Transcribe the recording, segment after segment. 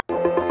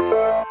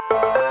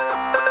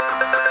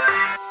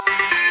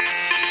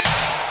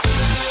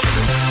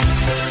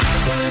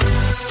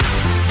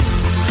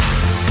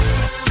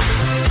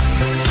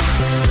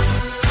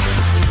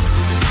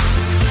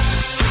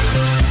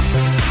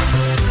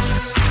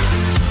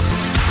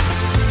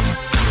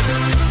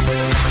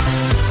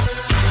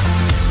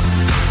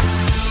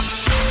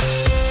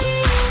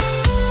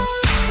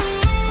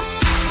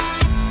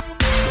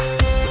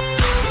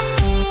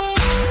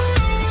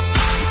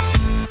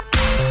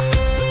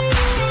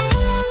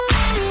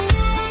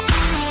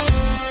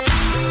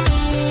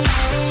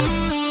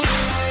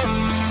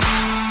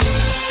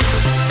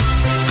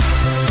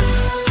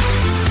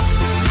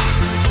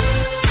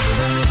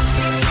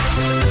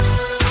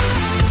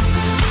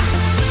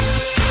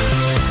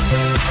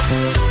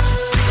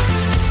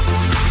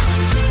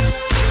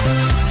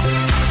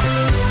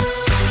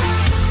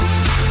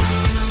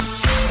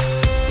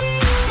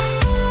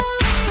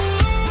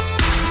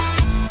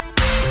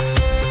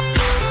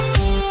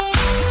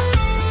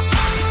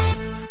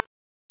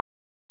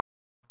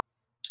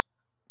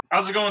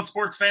How's it going,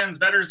 sports fans,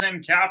 bettors,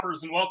 and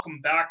cappers, and welcome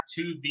back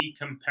to the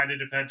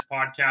Competitive Hedge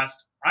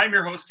Podcast. I'm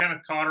your host,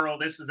 Kenneth Cotterill.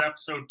 This is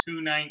episode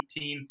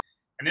 219,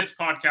 and this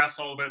podcast is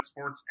all about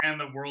sports and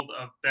the world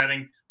of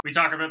betting. We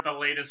talk about the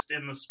latest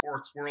in the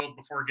sports world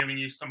before giving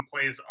you some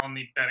plays on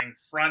the betting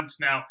front.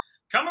 Now,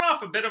 coming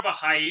off a bit of a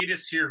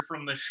hiatus here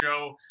from the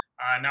show.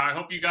 Now, I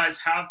hope you guys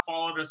have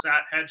followed us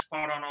at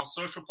HedgePod on all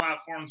social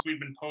platforms. We've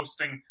been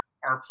posting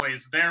our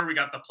plays there. We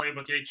got the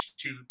Playbook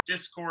H2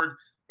 Discord,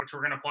 which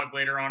we're going to plug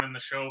later on in the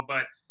show.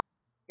 But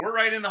we're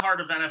right in the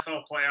heart of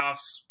NFL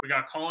playoffs. We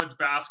got college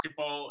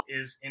basketball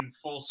is in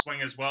full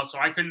swing as well. So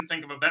I couldn't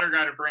think of a better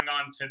guy to bring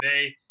on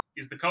today.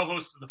 He's the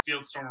co-host of the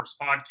Field Stormers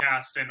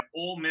podcast and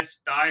Ole Miss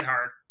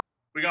diehard.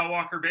 We got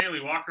Walker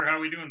Bailey. Walker, how are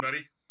we doing,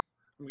 buddy?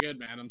 I'm good,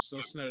 man. I'm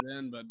still snowed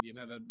in, but,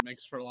 that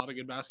makes for a lot of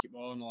good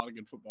basketball and a lot of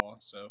good football.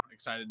 So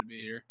excited to be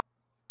here.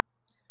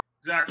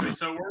 Exactly.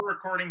 So we're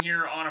recording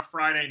here on a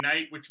Friday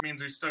night, which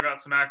means we've still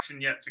got some action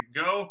yet to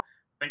go.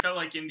 I think I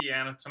like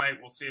Indiana tonight.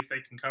 We'll see if they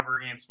can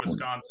cover against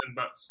Wisconsin.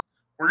 But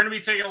we're going to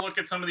be taking a look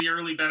at some of the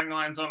early betting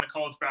lines on the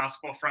college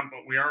basketball front.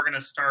 But we are going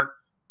to start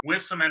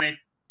with some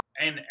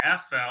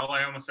NFL.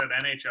 I almost said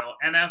NHL.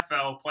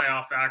 NFL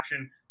playoff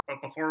action. But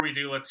before we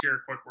do, let's hear a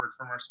quick word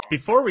from our sponsor.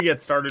 Before we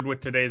get started with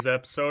today's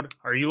episode,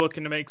 are you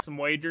looking to make some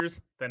wagers?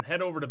 Then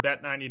head over to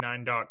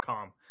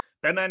bet99.com.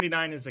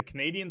 Bet99 is a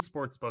Canadian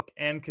sportsbook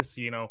and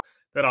casino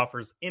that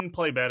offers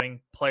in-play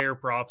betting, player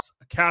props,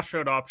 a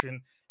cash-out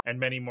option, and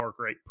many more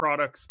great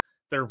products.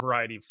 There are a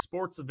variety of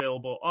sports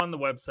available on the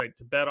website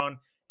to bet on,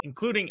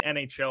 including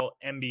NHL,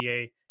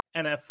 NBA,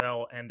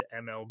 NFL, and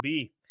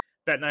MLB.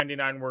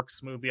 Bet99 works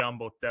smoothly on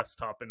both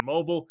desktop and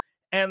mobile,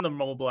 and the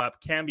mobile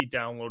app can be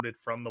downloaded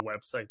from the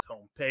website's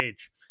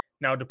homepage.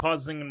 Now,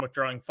 depositing and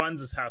withdrawing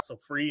funds is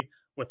hassle-free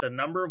with a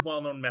number of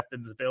well-known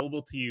methods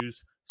available to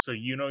use, so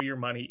you know your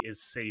money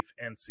is safe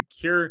and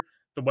secure.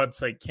 The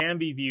website can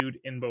be viewed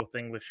in both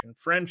English and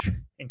French,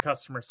 and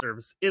customer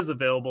service is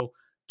available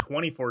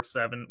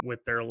 24/7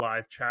 with their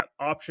live chat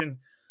option.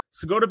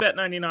 So go to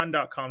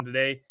bet99.com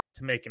today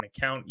to make an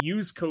account.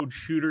 Use code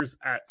SHOOTERS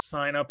at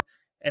sign up,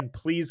 and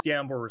please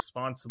gamble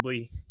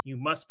responsibly. You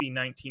must be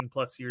 19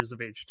 plus years of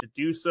age to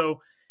do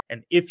so.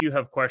 And if you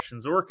have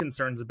questions or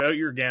concerns about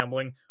your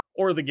gambling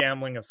or the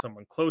gambling of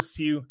someone close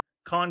to you,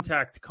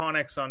 contact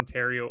Connex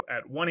Ontario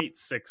at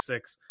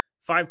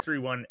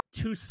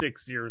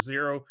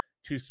 1-866-531-2600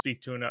 to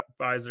speak to an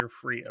advisor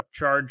free of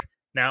charge.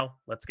 Now,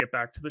 let's get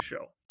back to the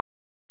show.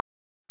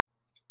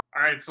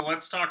 All right, so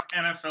let's talk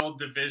NFL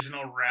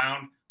divisional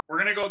round. We're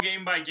going to go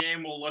game by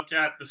game. We'll look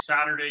at the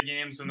Saturday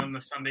games and then the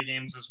Sunday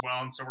games as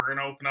well. And so we're going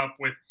to open up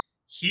with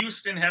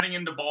Houston heading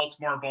into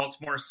Baltimore.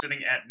 Baltimore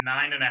sitting at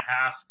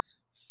 9.5.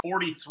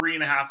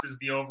 43.5 is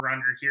the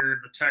over-under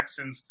here. The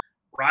Texans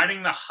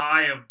riding the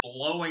high of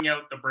blowing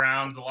out the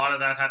Browns. A lot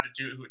of that had to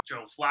do with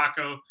Joe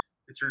Flacco,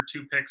 who threw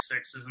 2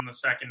 pick-sixes in the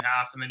second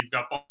half. And then you've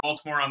got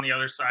Baltimore on the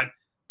other side.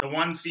 The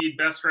 1 seed,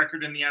 best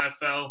record in the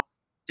NFL.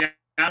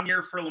 Down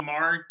year for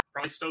Lamar,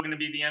 probably still going to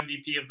be the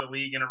MVP of the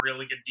league and a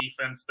really good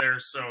defense there.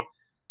 So,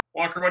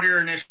 Walker, what are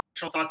your initial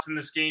thoughts in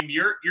this game?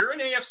 You're an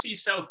AFC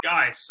South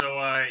guy,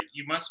 so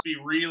you must be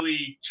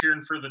really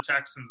cheering for the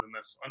Texans in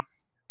this one.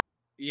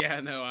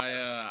 Yeah, no,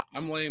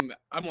 I'm laying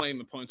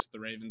the points with the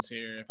Ravens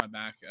here. If I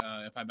back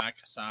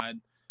aside,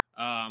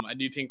 I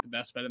do think the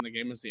best bet in the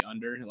game is the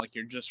under. Like,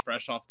 you're just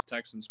fresh off the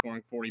Texans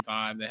scoring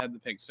 45. They had the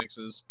pick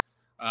sixes.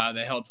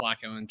 They held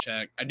Flacco in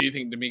check. I do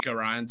think DeMeco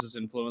Ryans'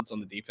 influence on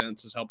the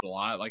defense has helped a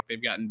lot. Like,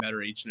 they've gotten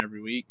better each and every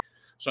week.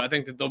 So I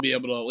think that they'll be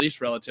able to at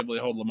least relatively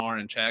hold Lamar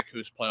in check,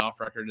 whose playoff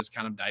record is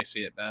kind of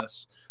dicey at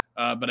best.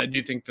 But I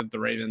do think that the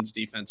Ravens'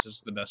 defense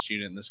is the best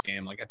unit in this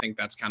game. Like, I think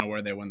that's kind of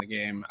where they win the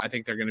game. I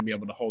think they're going to be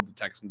able to hold the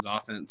Texans'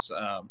 offense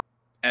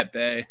at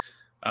bay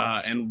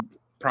and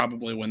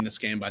probably win this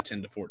game by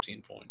 10 to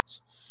 14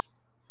 points.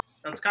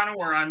 That's kind of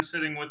where I'm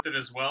sitting with it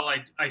as well.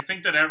 I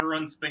think that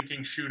everyone's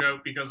thinking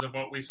shootout because of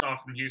what we saw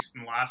from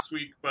Houston last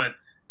week. But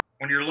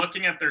when you're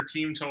looking at their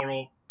team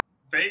total,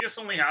 Vegas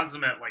only has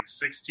them at like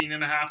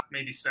 16.5,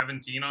 maybe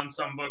 17 on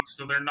some books.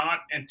 So they're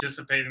not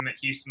anticipating that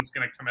Houston's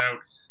going to come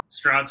out.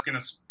 Stroud's going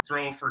to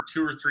throw for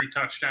 2 or 3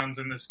 touchdowns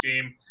in this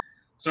game.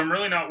 So I'm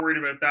really not worried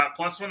about that.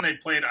 Plus, when they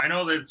played, I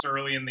know that it's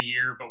early in the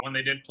year, but when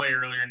they did play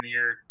earlier in the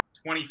year,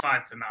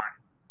 25-9.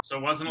 So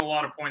it wasn't a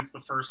lot of points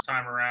the first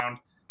time around.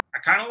 I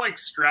kind of like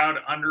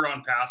Stroud under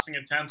on passing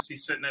attempts.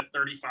 He's sitting at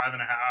 35.5.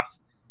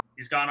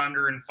 He's gone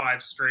under in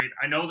 5 straight.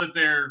 I know that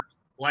they're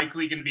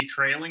likely going to be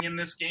trailing in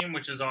this game,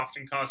 which is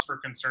often cause for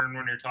concern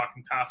when you're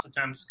talking pass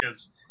attempts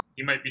because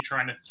you might be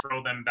trying to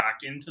throw them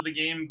back into the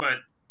game.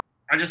 But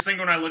I just think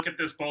when I look at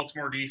this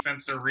Baltimore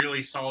defense, they're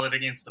really solid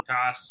against the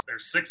pass. They're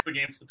 6th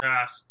against the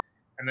pass,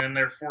 and then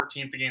they're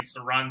 14th against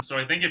the run. So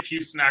I think if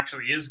Houston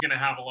actually is going to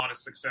have a lot of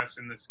success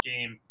in this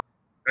game,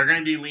 they're going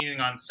to be leaning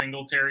on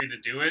Singletary to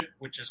do it,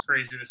 which is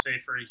crazy to say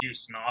for a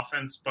Houston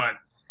offense, but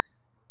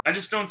I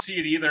just don't see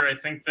it either. I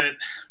think that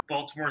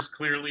Baltimore's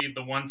clearly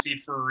the 1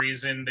 seed for a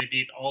reason. They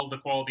beat all the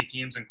quality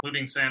teams,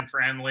 including San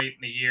Fran late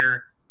in the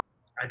year.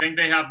 I think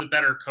they have the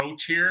better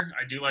coach here.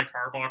 I do like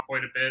Harbaugh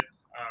quite a bit.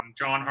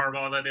 John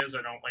Harbaugh, that is.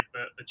 I don't like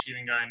the the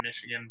cheating guy in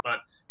Michigan. But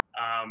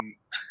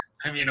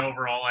I mean,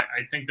 overall,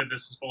 I think that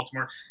this is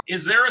Baltimore.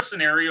 Is there a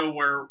scenario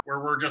where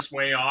we're just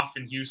way off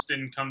and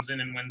Houston comes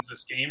in and wins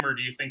this game, or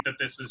do you think that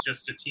this is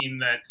just a team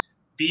that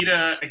beat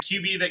a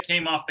QB that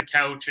came off the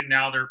couch and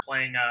now they're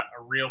playing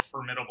a real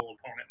formidable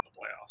opponent in the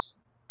playoffs?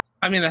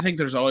 I mean, I think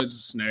there's always a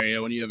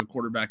scenario when you have a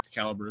quarterback the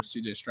caliber of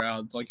C.J.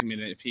 Stroud. It's like, I mean,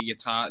 if he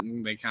gets hot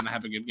and they kind of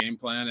have a good game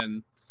plan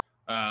and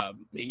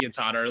he gets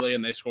hot early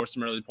and they score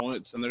some early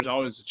points, then there's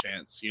always a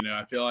chance.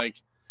 I feel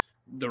like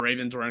the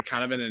Ravens were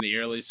kind of in an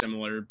eerily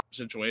similar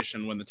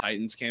situation when the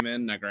Titans came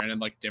in. Now, granted,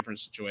 like different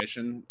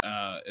situation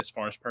as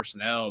far as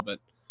personnel, but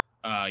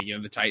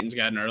the Titans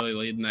got an early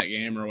lead in that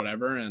game or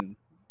whatever and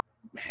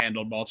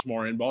handled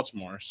Baltimore in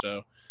Baltimore.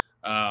 So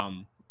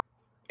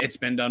it's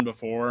been done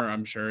before.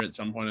 I'm sure at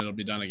some point it'll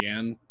be done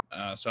again.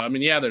 So I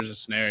mean, yeah, there's a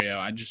scenario.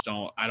 I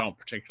don't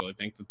particularly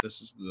think that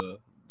this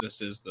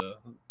is the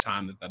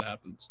time that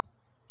happens.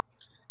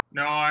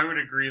 No, I would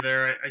agree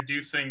there. I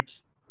do think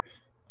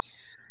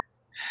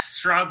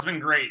Stroud's been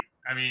great.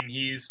 I mean,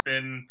 he's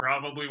been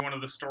probably one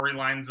of the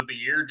storylines of the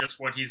year, just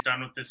what he's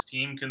done with this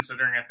team,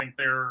 considering I think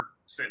they're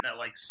sitting at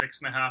like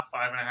 6.5,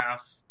 5.5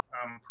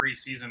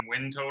 preseason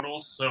win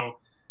totals. So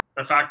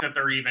the fact that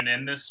they're even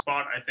in this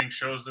spot, I think,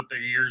 shows that they're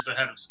years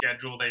ahead of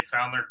schedule. They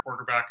found their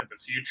quarterback of the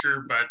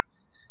future, but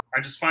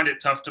I just find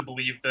it tough to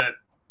believe that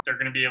they're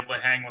going to be able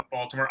to hang with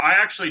Baltimore. I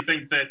actually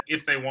think that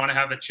if they want to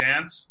have a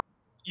chance,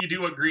 you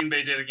do what Green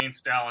Bay did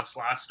against Dallas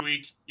last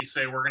week. You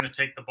say, we're going to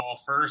take the ball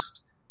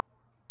first,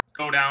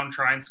 go down,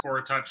 try and score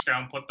a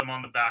touchdown, put them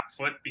on the back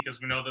foot,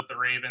 because we know that the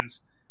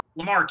Ravens,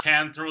 Lamar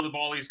can throw the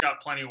ball. He's got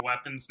plenty of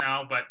weapons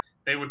now, but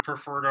they would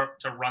prefer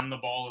to run the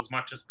ball as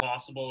much as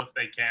possible if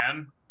they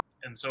can.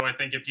 And so I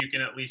think if you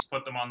can at least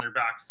put them on their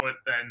back foot,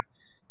 then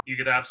you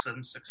could have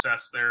some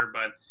success there.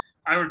 But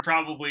I'd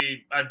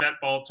bet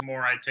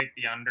Baltimore. I'd take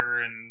the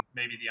under and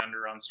maybe the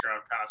under on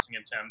Stroud passing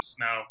attempts.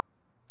 Now,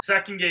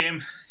 second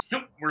game,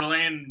 we're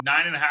laying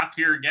 9.5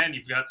 here again.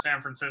 You've got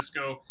San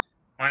Francisco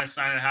minus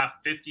 9.5,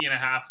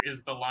 50.5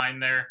 is the line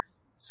there.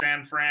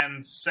 San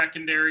Fran's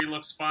secondary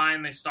looks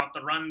fine. They stop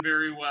the run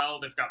very well.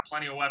 They've got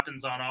plenty of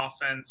weapons on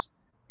offense.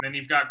 And then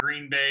you've got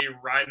Green Bay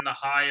riding the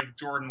high of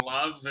Jordan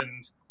Love.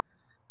 And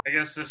I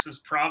guess this is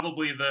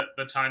probably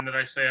the time that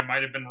I say I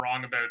might have been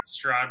wrong about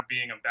Stroud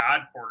being a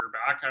bad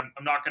quarterback.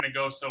 I'm not going to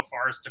go so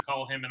far as to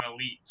call him an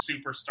elite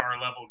superstar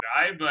level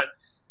guy, but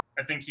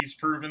I think he's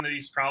proven that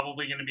he's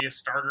probably going to be a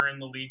starter in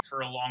the league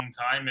for a long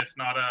time, if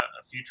not a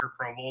future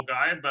Pro Bowl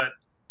guy. But,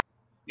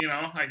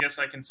 I guess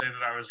I can say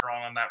that I was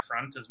wrong on that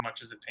front, as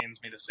much as it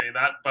pains me to say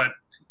that. But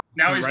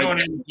now he's going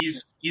in.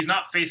 He's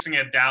not facing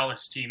a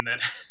Dallas team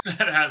that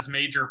has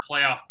major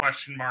playoff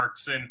question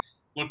marks and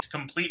looked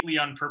completely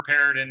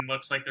unprepared, and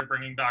looks like they're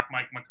bringing back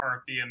Mike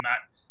McCarthy, and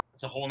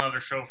that's a whole nother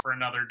show for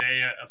another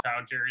day of how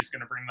Jerry's going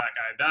to bring that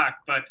guy back.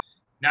 But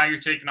now you're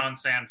taking on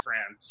San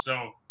Fran.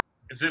 So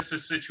is this a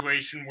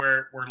situation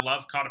where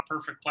Love caught a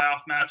perfect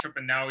playoff matchup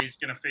and now he's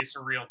going to face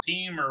a real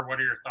team, or what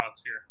are your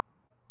thoughts here?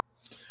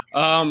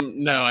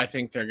 No, I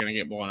think they're going to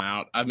get blown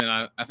out. I mean,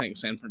 I think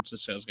San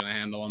Francisco is going to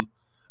handle them.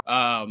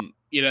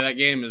 That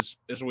game is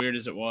as weird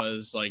as it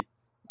was. Like,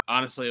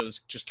 honestly, it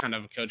was just kind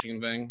of a coaching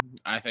thing.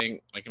 I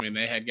think,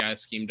 they had guys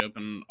schemed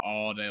open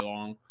all day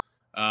long.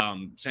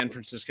 San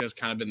Francisco's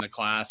kind of been the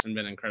class and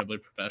been incredibly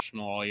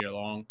professional all year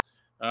long.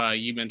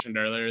 You mentioned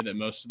earlier that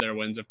most of their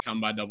wins have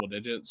come by double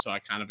digits, so I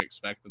kind of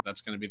expect that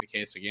that's going to be the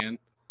case again.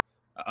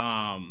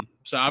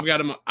 So I've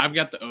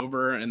got the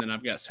over, and then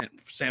I've got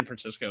San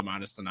Francisco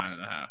minus the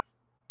 9.5.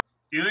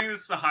 Do you think this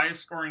is the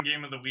highest scoring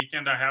game of the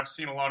weekend? I have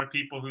seen a lot of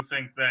people who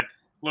think that,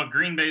 look,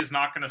 Green Bay is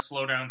not going to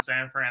slow down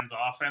San Fran's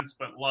offense,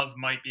 but Love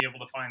might be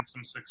able to find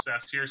some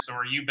success here. So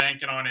are you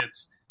banking on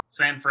it's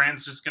San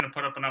Fran's just going to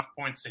put up enough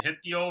points to hit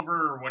the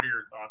over, or what are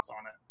your thoughts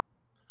on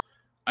it?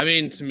 I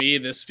mean, to me,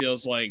 this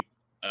feels like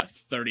a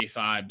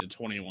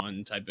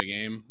 35-21 type of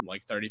game,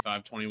 like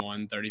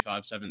 35-21,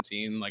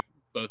 35-17. Like,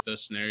 both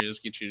those scenarios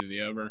get you to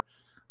the over.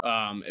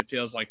 It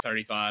feels like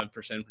 35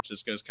 for San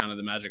Francisco is kind of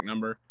the magic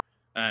number.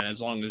 And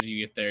as long as you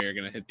get there, you're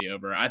going to hit the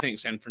over. I think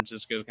San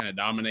Francisco is going to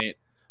dominate.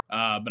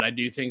 But I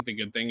do think the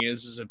good thing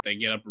is if they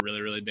get up really,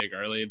 really big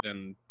early,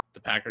 then the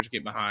Packers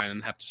get behind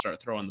and have to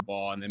start throwing the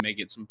ball, and they may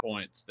get some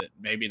points that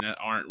maybe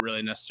aren't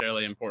really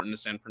necessarily important to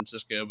San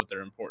Francisco, but they're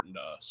important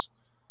to us.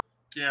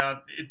 Yeah,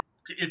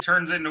 it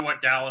turns into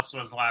what Dallas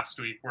was last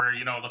week, where,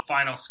 the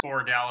final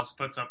score, Dallas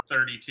puts up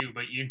 32,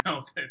 but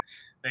that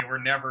they were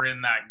never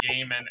in that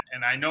game.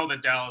 And I know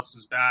that Dallas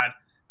was bad.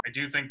 I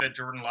do think that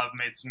Jordan Love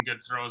made some good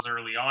throws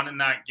early on in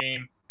that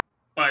game.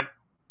 But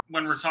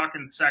when we're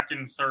talking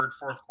second, third,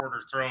 fourth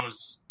quarter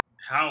throws,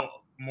 how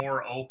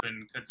more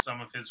open could some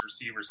of his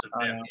receivers have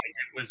been?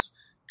 It was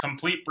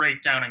complete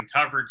breakdown in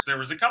coverage. There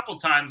was a couple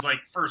times, like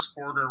first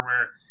quarter,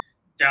 where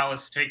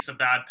Dallas takes a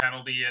bad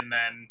penalty and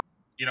then,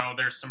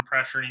 there's some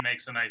pressure and he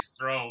makes a nice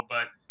throw.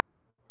 But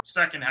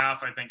second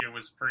half, I think it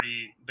was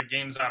the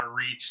game's out of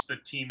reach. The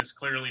team is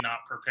clearly not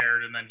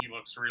prepared, and then he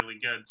looks really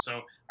good.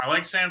 So I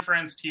like San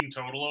Fran's team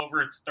total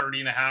over. It's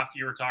 30.5.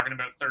 You were talking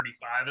about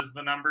 35 as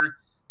the number.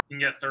 You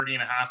can get 30.5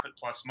 at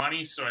plus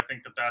money, so I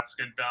think that that's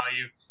good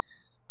value.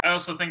 I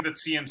also think that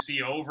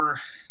CMC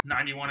over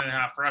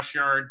 91.5 rush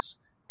yards.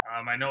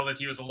 I know that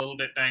he was a little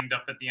bit banged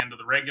up at the end of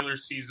the regular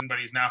season, but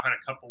he's now had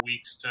a couple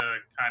weeks to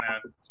kind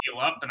of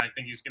heal up, and I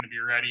think he's going to be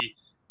ready.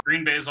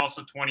 Green Bay is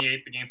also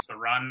 28th against the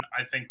run.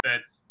 I think that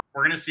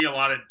we're going to see a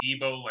lot of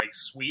Debo like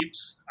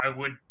sweeps. I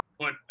would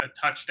put a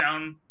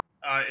touchdown.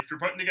 If you're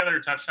putting together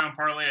a touchdown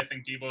parlay, I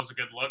think Debo is a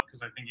good look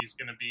because I think he's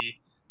going to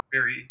be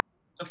very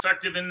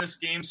effective in this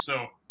game.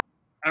 So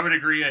I would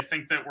agree. I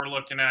think that we're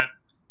looking at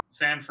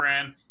San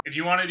Fran. If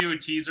you want to do a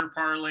teaser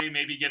parlay,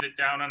 maybe get it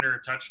down under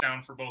a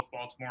touchdown for both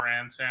Baltimore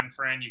and San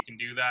Fran, you can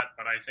do that.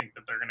 But I think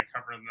that they're going to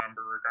cover the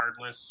number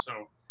regardless.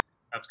 So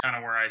that's kind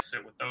of where I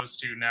sit with those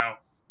two. Now,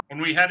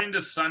 when we head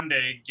into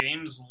Sunday,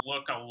 games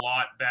look a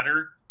lot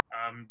better.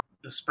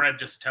 The spread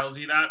just tells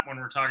you that when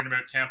we're talking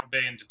about Tampa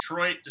Bay and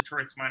Detroit.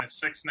 Detroit's minus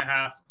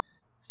 6.5.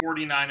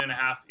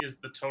 49.5 is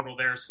the total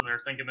there. So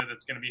they're thinking that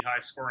it's going to be high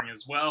scoring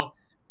as well.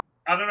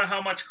 I don't know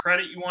how much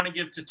credit you want to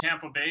give to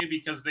Tampa Bay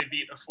because they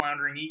beat a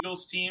floundering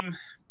Eagles team,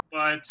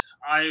 but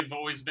I've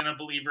always been a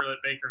believer that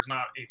Baker's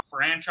not a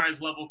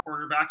franchise-level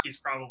quarterback. He's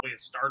probably a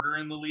starter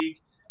in the league,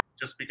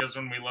 just because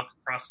when we look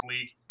across the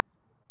league,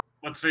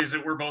 let's face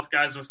it, we're both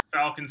guys with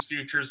Falcons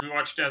futures. We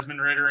watched Desmond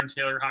Ridder and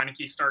Taylor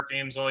Heineke start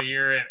games all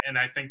year, and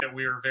I think that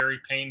we were very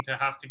pained to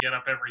have to get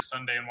up every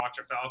Sunday and watch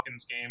a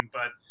Falcons game,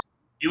 but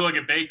you look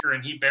at Baker,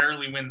 and he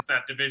barely wins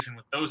that division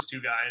with those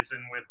two guys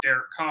and with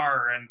Derek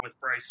Carr and with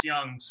Bryce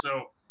Young.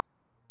 So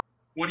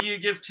what do you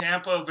give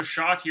Tampa of a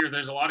shot here?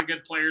 There's a lot of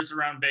good players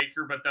around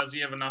Baker, but does he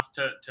have enough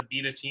to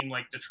beat a team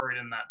like Detroit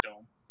in that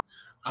dome?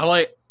 I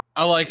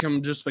like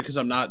him just because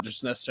I'm not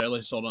just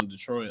necessarily sold on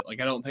Detroit. Like,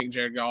 I don't think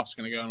Jared Goff's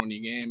going to go and win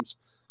you games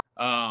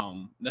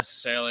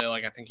necessarily.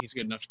 Like, I think he's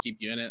good enough to keep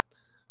you in it.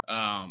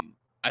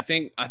 I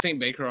think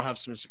Baker will have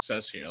some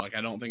success here. Like,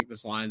 I don't think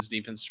this Lions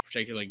defense is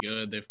particularly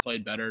good. They've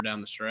played better down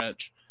the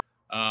stretch,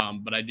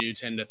 but I do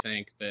tend to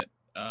think that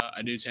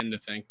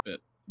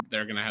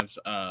they're going to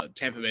have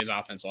Tampa Bay's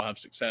offense will have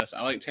success.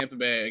 I like Tampa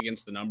Bay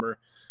against the number,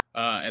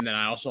 and then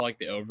I also like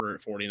the over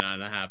at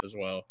 49.5 as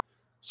well.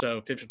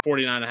 So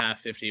 49.5,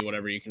 50,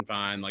 whatever you can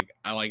find. Like,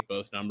 I like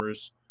both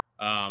numbers.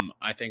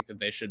 I think that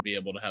they should be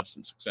able to have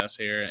some success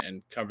here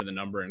and cover the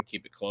number and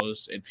keep it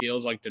close. It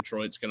feels like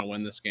Detroit's going to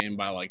win this game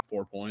by like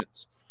 4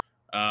 points,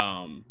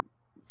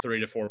 3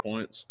 to 4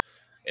 points.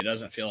 It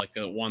doesn't feel like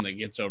the one that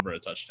gets over a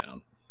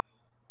touchdown.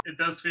 It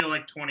does feel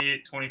like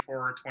 28-24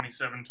 or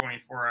 27-24.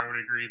 I would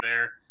agree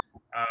there.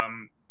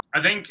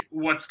 I think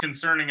what's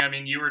concerning, I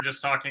mean, you were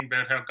just talking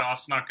about how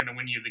Goff's not going to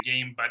win you the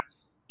game, but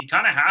he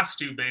kind of has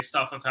to based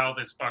off of how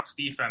this Bucs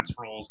defense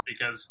rolls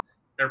because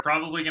they're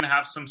probably going to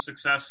have some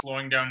success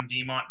slowing down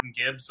Demont and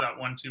Gibbs, that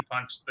 1-2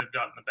 punch they've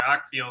got in the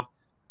backfield.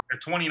 They're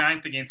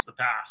 29th against the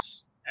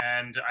pass.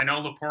 And I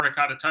know Laporta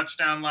caught a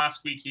touchdown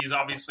last week. He's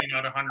obviously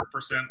not 100%.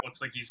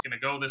 Looks like he's going to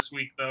go this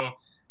week, though.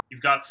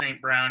 You've got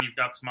St. Brown. You've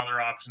got some other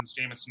options,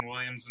 Jameson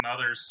Williams and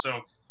others.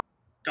 So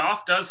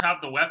Goff does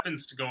have the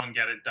weapons to go and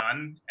get it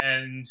done.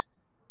 And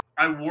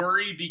I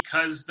worry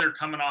because they're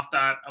coming off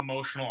that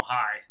emotional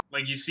high.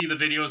 Like, you see the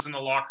videos in the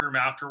locker room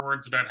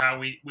afterwards about how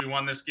we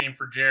won this game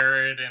for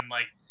Jared and,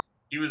 like,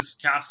 he was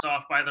cast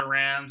off by the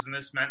Rams and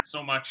this meant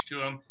so much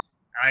to him.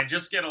 And I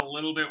just get a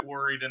little bit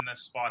worried in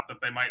this spot that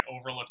they might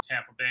overlook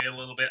Tampa Bay a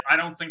little bit. I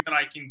don't think that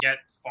I can get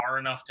far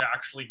enough to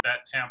actually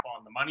bet Tampa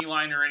on the money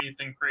line or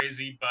anything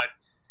crazy, but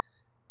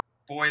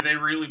boy, they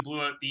really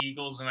blew out the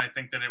Eagles, and I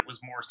think that it was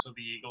more so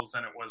the Eagles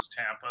than it was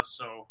Tampa.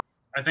 So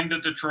I think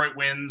that Detroit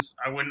wins.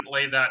 I wouldn't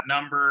lay that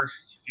number.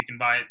 If you can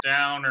buy it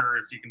down or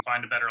if you can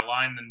find a better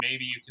line, then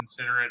maybe you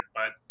consider it.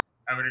 But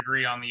I would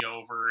agree on the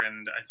over,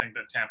 and I think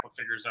that Tampa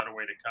figures out a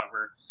way to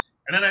cover.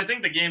 And then I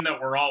think the game that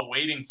we're all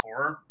waiting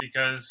for,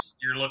 because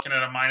you're looking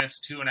at a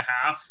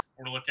 -2.5.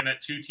 We're looking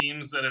at two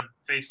teams that have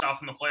faced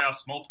off in the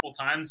playoffs multiple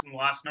times in the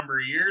last number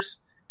of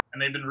years,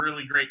 and they've been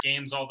really great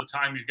games all the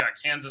time. You've got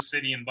Kansas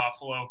City and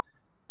Buffalo.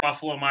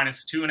 Buffalo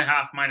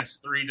 -2.5,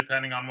 -3,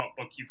 depending on what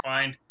book you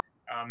find.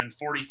 And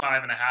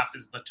 45.5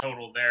 is the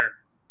total there.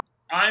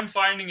 I'm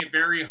finding it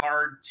very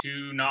hard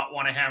to not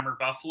want to hammer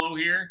Buffalo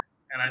here.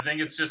 And I think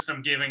it's just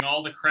I'm giving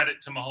all the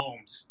credit to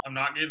Mahomes. I'm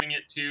not giving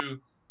it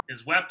to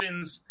his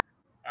weapons.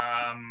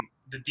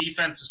 The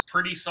defense is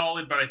pretty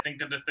solid, but I think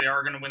that if they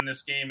are going to win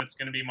this game, it's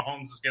going to be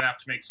Mahomes is going to have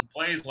to make some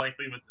plays,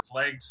 likely with his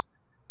legs.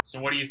 So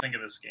what do you think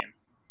of this game?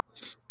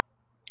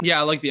 Yeah,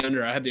 I like the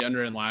under. I had the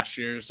under in last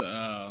year's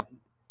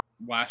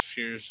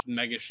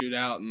mega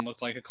shootout and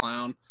looked like a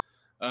clown.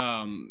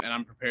 And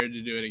I'm prepared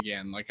to do it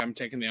again. Like, I'm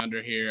taking the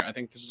under here. I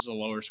think this is a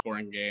lower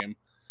scoring game.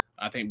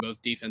 I think both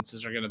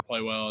defenses are going to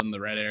play well in the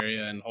red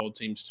area and hold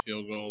teams to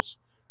field goals.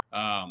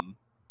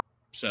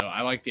 So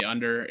I like the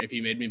under. If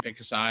you made me pick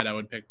a side, I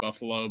would pick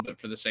Buffalo. But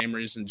for the same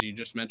reasons you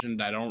just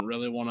mentioned, I don't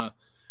really want to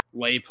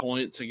lay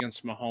points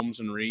against Mahomes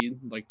and Reed.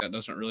 Like, that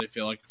doesn't really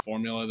feel like a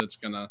formula that's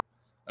going to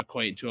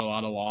equate to a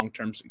lot of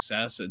long-term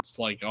success. It's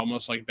like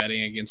almost like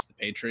betting against the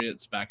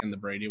Patriots back in the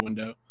Brady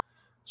window.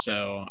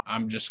 So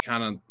I'm just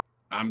going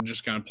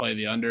to play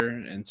the under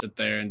and sit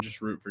there and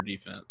just root for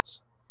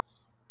defense.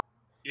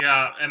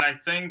 Yeah, and I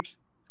think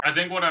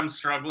what I'm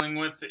struggling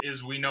with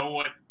is we know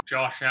what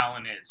Josh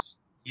Allen is.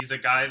 He's a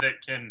guy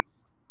that can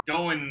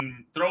go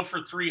and throw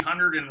for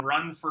 300 and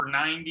run for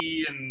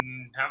 90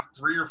 and have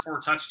 3 or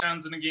 4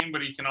 touchdowns in a game,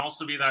 but he can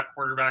also be that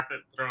quarterback that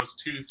throws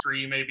 2,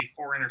 3, maybe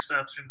 4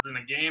 interceptions in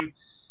a game,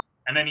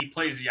 and then he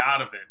plays you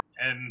out of it.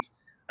 And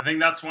I think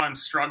that's why I'm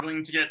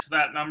struggling to get to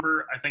that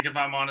number. I think if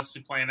I'm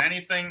honestly playing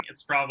anything,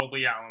 it's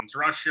probably Allen's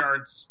rush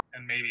yards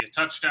and maybe a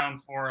touchdown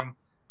for him.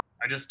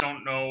 I just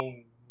don't know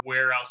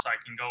where else I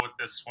can go with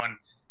this one.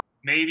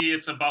 Maybe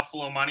it's a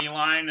Buffalo money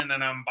line, and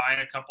then I'm buying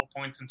a couple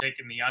points and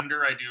taking the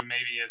under. I do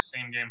maybe a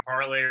same game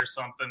parlay or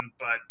something,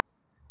 but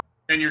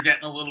then you're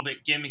getting a little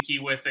bit gimmicky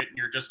with it, and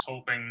you're just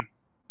hoping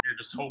right.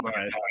 At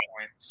that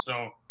point.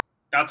 So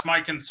that's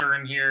my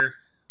concern here.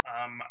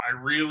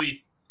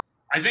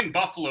 I think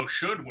Buffalo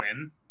should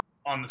win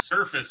on the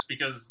surface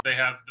because they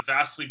have the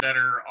vastly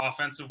better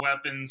offensive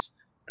weapons.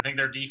 I think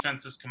their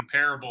defense is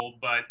comparable,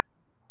 but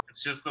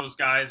it's just those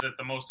guys at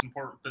the most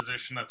important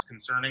position that's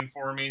concerning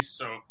for me.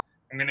 So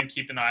I'm going to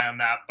keep an eye on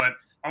that. But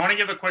I want to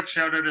give a quick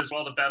shout out as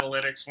well to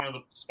Betalytics, one of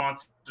the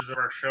sponsors of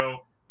our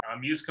show.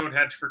 Use code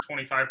HEDGE for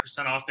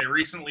 25% off. They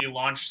recently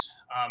launched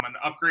an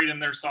upgrade in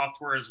their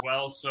software as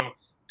well. So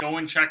go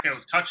and check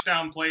out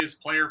touchdown plays,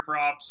 player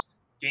props,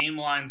 game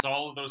lines,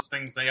 all of those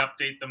things. They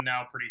update them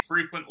now pretty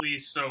frequently.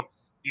 So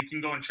you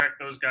can go and check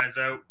those guys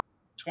out.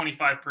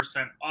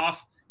 25%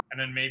 off, and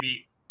then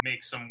maybe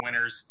make some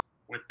winners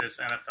with this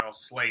NFL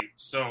slate.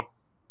 So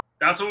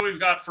that's what we've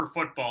got for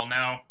football.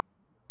 Now,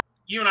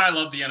 you and I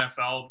love the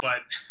NFL, but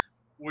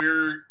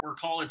we're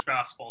college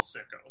basketball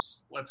sickos.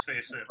 Let's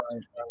face it.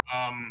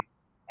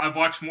 I've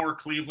watched more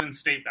Cleveland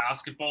State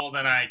basketball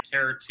than I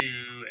care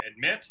to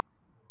admit,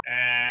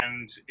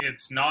 and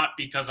it's not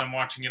because I'm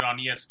watching it on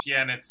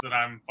ESPN. It's that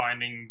I'm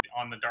finding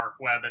on the dark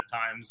web at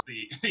times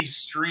these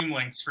stream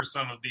links for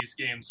some of these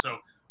games. So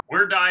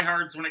we're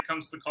diehards when it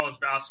comes to the college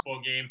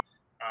basketball game.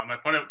 I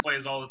put out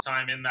plays all the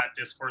time in that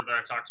Discord that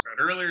I talked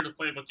about earlier to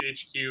Playbook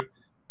HQ.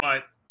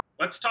 But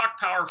let's talk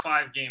Power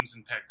 5 games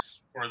and picks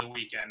for the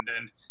weekend.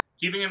 And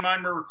keeping in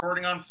mind we're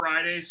recording on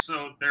Friday,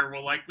 so there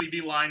will likely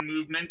be line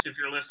movement if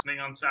you're listening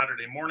on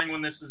Saturday morning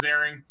when this is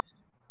airing.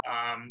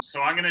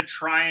 So I'm going to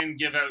try and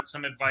give out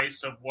some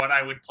advice of what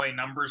I would play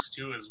numbers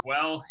to as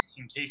well,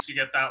 in case you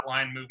get that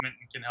line movement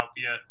and can help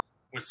you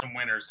with some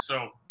winners.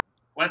 So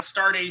let's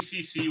start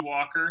ACC,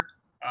 Walker,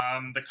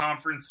 the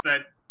conference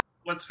that,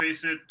 let's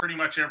face it, pretty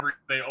much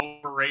they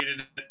overrated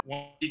it.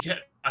 Once you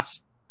get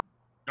past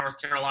North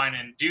Carolina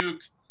and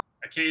Duke,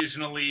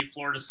 occasionally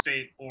Florida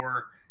State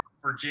or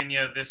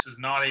Virginia, this is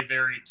not a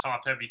very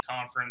top-heavy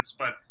conference,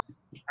 but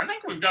I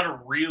think we've got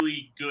a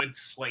really good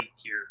slate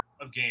here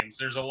of games.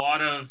 There's a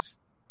lot of,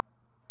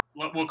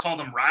 we'll call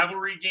them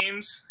rivalry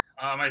games.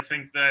 I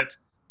think that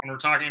when we're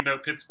talking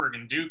about Pittsburgh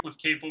and Duke with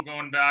Capel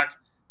going back,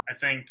 I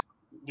think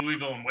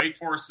Louisville and Wake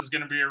Forest is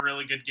going to be a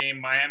really good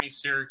game. Miami,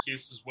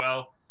 Syracuse as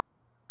well.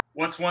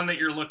 What's one that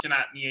you're looking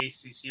at in the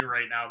ACC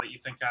right now that you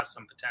think has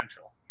some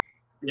potential?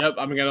 Yep,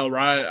 I'm gonna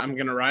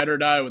ride or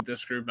die with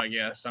this group, I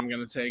guess. I'm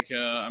gonna take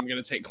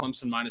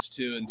Clemson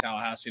 -2 in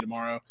Tallahassee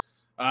tomorrow.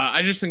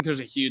 I just think there's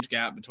a huge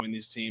gap between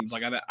these teams.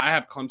 Like I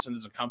have Clemson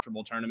as a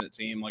comfortable tournament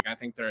team. Like I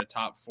think they're a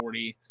top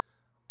 40,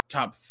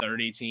 top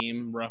 30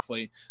 team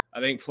roughly. I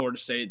think Florida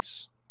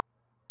State's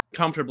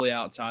comfortably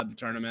outside the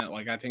tournament.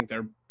 Like I think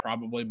they're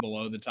probably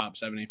below the top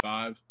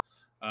 75.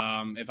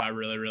 If I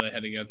really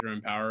had to go through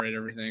and power rate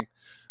everything.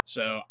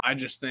 So I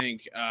just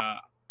think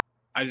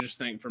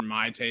for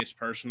my taste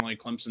personally,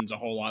 Clemson's a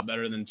whole lot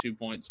better than 2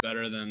 points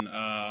better than 2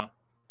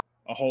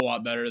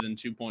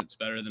 points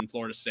better than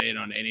Florida State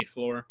on any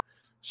floor.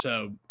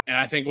 So, and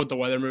I think with the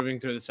weather moving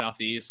through the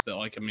southeast, that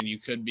you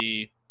could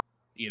be,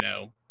 you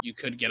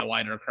could get a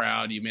lighter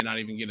crowd. You may not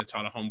even get a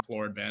ton of home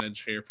floor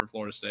advantage here for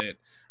Florida State.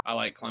 I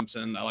like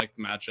Clemson. I like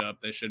the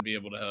matchup. They should be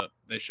able to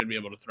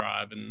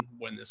thrive and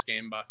win this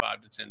game by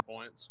 5 to 10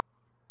 points.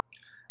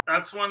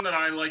 That's one that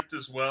I liked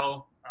as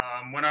well.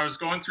 When I was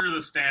going through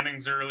the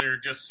standings earlier,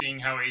 just seeing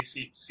how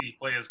ACC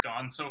play has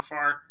gone so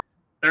far,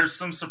 there's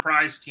some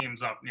surprise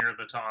teams up near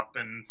the top,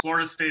 and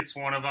Florida State's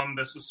one of them.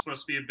 This was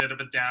supposed to be a bit of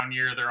a down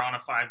year. They're on a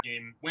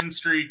 5-game win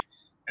streak,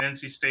 and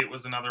NC State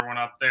was another one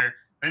up there.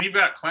 Then you've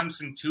got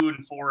Clemson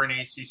 2-4 in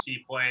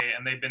ACC play,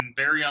 and they've been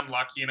very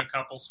unlucky in a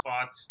couple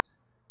spots.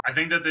 I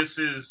think that this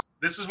is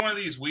one of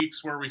these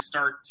weeks where we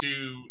start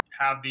to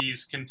have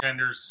these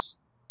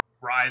contenders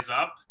rise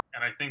up.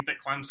 And I think that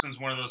Clemson's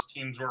one of those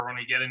teams where when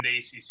we get into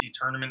ACC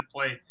tournament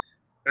play,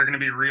 they're going to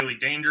be really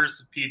dangerous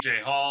with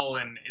PJ Hall,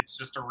 and it's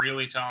just a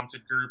really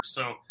talented group.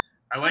 So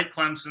I like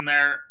Clemson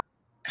there.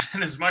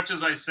 And as much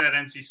as I said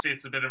NC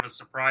State's a bit of a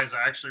surprise,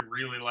 I actually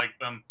really like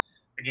them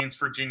against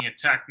Virginia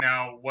Tech.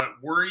 Now,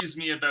 what worries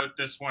me about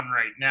this one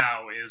right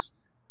now is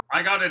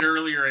I got it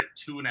earlier at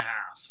 2.5,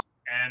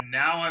 and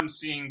now I'm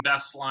seeing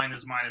best line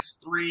is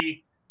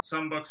 -3.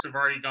 Some books have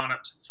already gone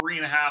up to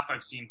 3.5.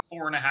 I've seen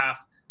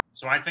 4.5.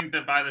 So I think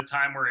that by the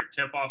time we're at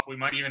tip-off, we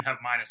might even have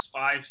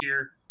 -5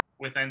 here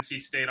with NC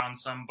State on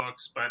some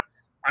books. But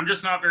I'm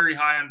just not very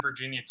high on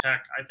Virginia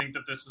Tech. I think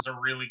that this is a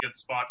really good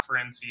spot for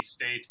NC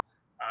State.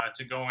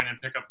 to go in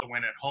and pick up the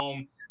win at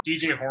home.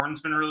 DJ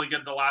Horn's been really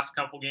good the last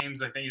couple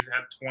games. I think he's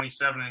had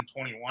 27 and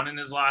 21 in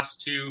his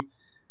last two.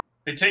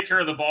 They take care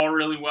of the ball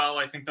really well.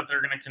 I think that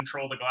they're going to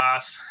control the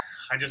glass.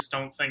 I just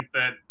don't think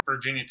that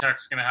Virginia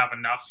Tech's going to have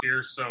enough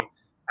here. So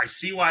I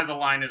see why the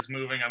line is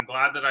moving. I'm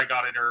glad that I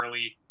got it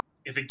early.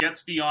 If it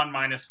gets beyond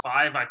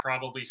 -5, I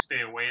probably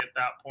stay away at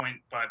that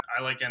point. But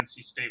I like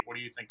NC State. What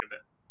do you think of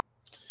it?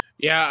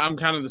 Yeah, I'm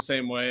kind of the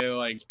same way.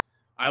 Like,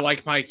 I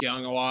like Mike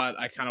Young a lot.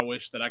 I kind of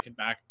wish that I could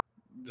back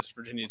this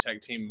Virginia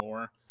Tech team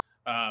more.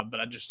 But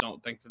I just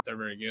don't think that they're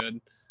very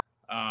good.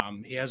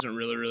 He hasn't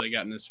really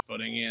gotten his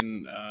footing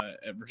in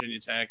at Virginia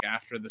Tech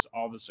after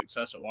all the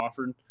success at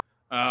Wofford.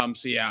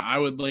 So yeah, I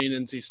would lean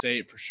NC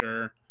State for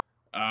sure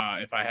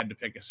if I had to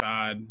pick a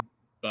side,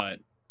 but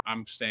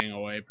I'm staying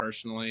away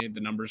personally.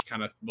 The number's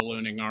kind of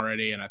ballooning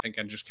already, and I think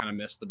I just kind of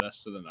missed the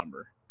best of the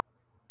number.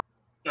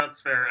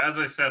 That's fair. As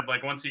I said,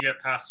 like once you get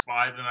past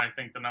 5, then I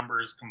think the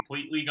number is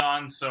completely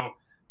gone. So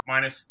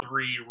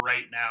 -3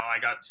 right now. I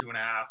got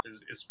 2.5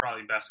 is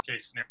probably best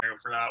case scenario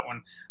for that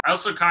one. I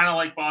also kind of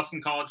like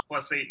Boston College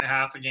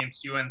 +8.5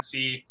 against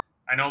UNC.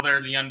 I know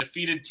they're the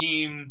undefeated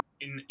team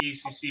in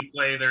ACC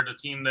play. They're the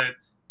team that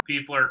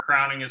people are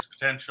crowning as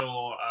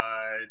potential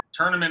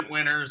tournament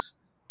winners.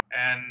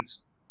 And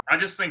I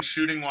just think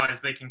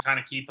shooting-wise, they can kind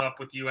of keep up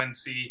with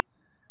UNC.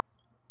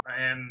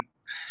 And,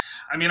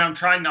 I mean, I'm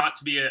trying not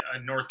to be a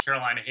North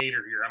Carolina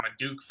hater here. I'm a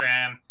Duke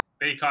fan.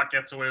 Baycott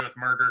gets away with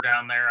murder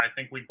down there. I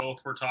think we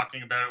both were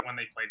talking about it when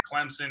they played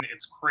Clemson.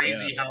 It's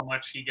crazy how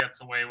much he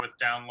gets away with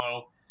down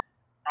low.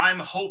 I'm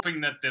hoping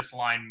that this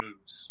line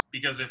moves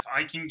because if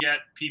I can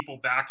get people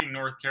backing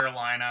North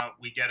Carolina,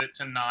 we get it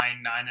to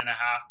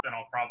 9.5, then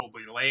I'll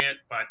probably lay it.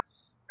 But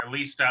at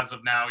least as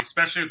of now,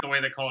 especially with the way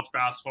that college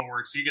basketball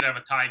works, you could have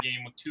a tie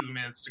game with 2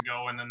 minutes to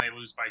go and then they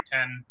lose by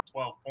 10,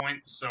 12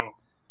 points. So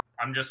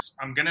I'm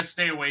going to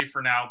stay away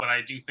for now, but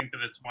I do think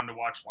that it's one to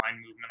watch line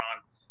movement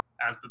on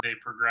as the day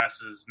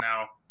progresses.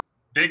 Now,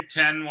 Big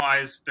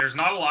Ten-wise, there's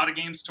not a lot of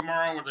games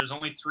tomorrow. Where there's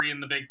only 3 in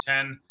the Big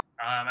Ten.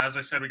 As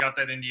I said, we got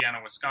that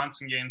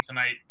Indiana-Wisconsin game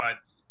tonight, but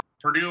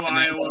Purdue,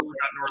 Iowa, we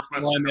got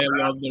Northwestern.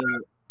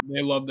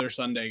 They love their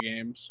Sunday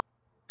games.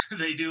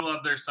 They do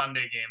love their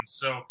Sunday games.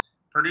 So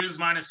Purdue's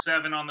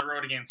 -7 on the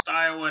road against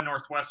Iowa,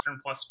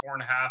 Northwestern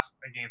 +4.5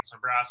 against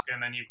Nebraska,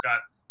 and then you've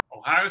got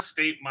Ohio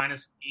State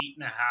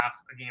 -8.5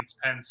 against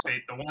Penn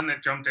State. The one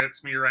that jumped out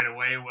to me right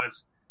away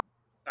was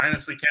I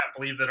honestly can't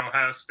believe that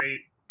Ohio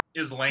State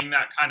is laying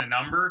that kind of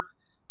number.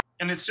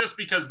 And it's just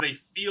because they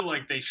feel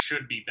like they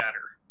should be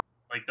better.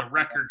 Like the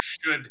record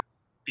should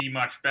be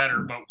much better.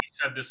 But we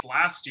said this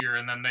last year,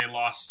 and then they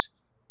lost,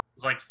 it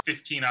was like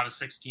 15 out of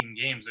 16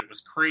 games. It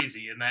was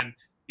crazy. And then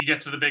you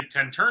get to the Big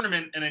Ten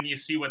tournament, and then you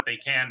see what they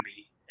can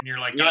be. And you're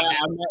like, yeah,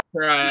 I'm not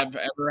sure I've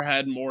ever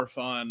had more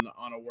fun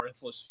on a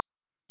worthless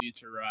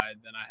future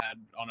ride than I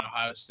had on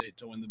Ohio State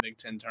to win the Big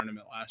Ten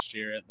tournament last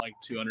year at like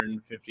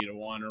 250 to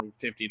 1 or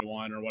 50 to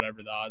 1 or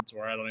whatever the odds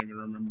were. I don't even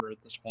remember at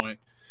this point.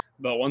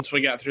 But once we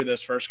got through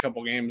this first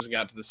couple games and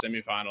got to the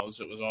semifinals,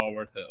 it was all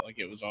worth it. Like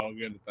it was all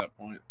good at that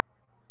point.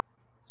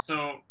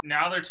 So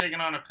now they're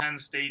taking on a Penn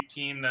State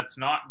team that's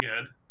not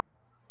good.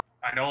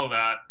 I know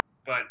that,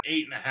 but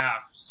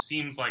 8.5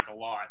 seems like a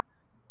lot.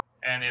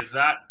 And is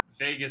that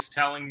Vegas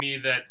telling me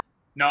that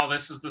no,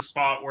 this is the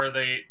spot where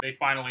they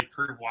finally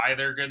prove why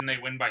they're good and they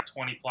win by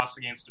 20 plus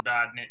against a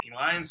bad Nittany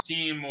Lions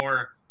team?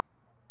 Or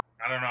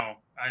I don't know.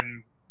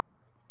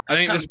 I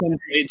think this Penn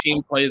State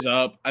team plays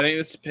up. I think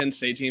this Penn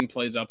State team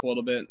plays up a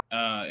little bit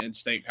in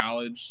State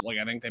College. Like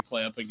I think they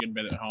play up a good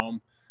bit at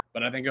home,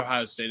 but I think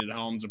Ohio State at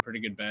home is a pretty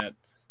good bet.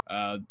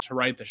 To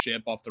right the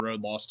ship off the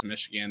road loss to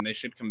Michigan, they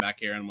should come back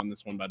here and win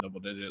this one by double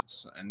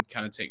digits and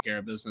kind of take care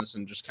of business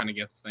and just kind of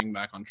get the thing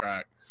back on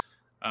track.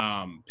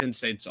 Penn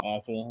State's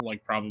awful,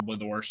 like probably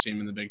the worst team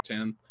in the Big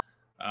Ten.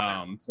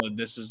 So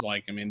this is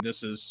like, I mean,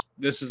 this is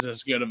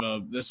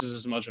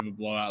as much of a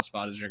blowout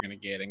spot as you're going to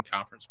get in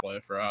conference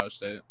play for Ohio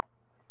State.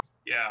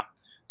 Yeah.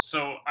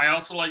 So I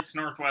also liked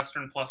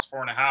Northwestern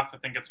 +4.5. I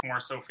think it's more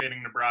so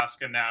fading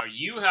Nebraska. Now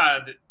you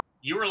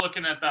were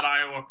looking at that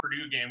Iowa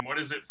Purdue game. What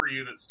is it for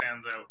you that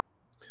stands out?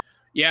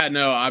 Yeah,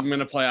 no, I'm going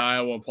to play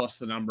Iowa plus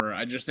the number.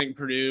 I just think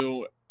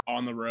Purdue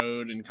on the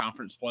road in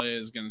conference play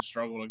is going to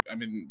struggle. I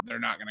mean, they're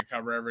not going to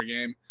cover every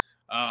game.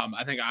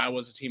 I think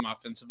Iowa's a team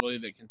offensively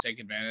that can take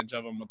advantage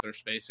of them with their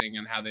spacing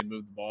and how they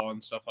move the ball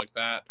and stuff like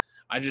that.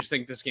 I just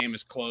think this game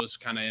is close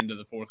kind of into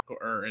the fourth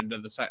quarter or into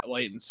the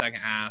late in the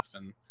second half,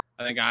 and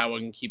I think Iowa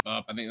can keep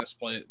up. I think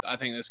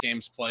this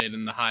game's played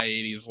in the high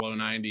 80s, low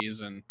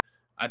 90s, and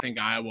I think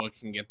Iowa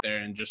can get there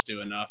and just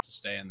do enough to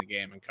stay in the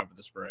game and cover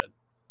the spread.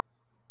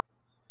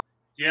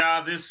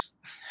 Yeah, it's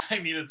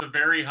a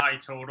very high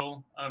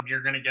total.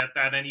 You're going to get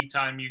that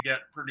anytime you get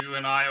Purdue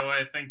and Iowa.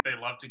 I think they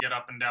love to get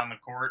up and down the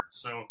court,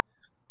 so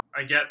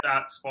I get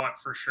that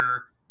spot for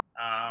sure.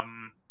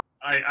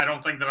 I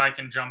don't think that I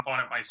can jump on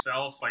it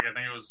myself. Like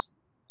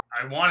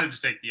I wanted to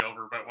take the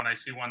over, but when I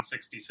see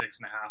 166.5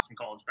 in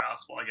college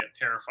basketball, I get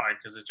terrified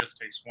because it just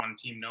takes one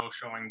team no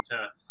showing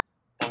to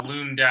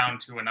balloon down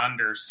to an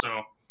under.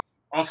 So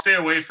I'll stay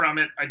away from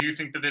it. I do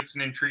think that it's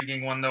an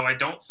intriguing one, though. I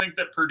don't think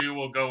that Purdue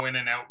will go in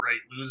and outright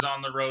lose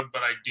on the road,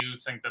 but I do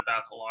think that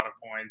that's a lot of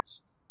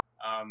points,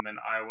 and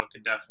Iowa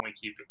could definitely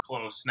keep it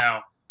close.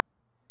 Now,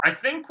 I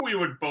think we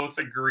would both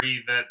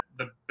agree that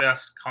the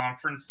best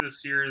conference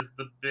this year is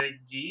the Big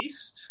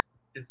East.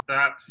 Is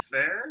that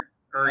fair?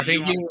 Or I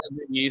think you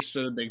the Big East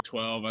or the Big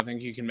 12. I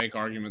think you can make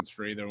arguments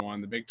for either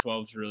one. The Big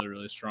 12 is really,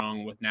 really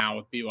strong with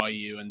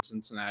BYU and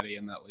Cincinnati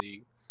in that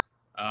league.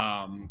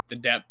 The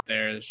depth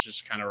there is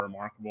just kind of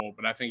remarkable,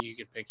 but I think you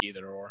could pick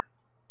either or.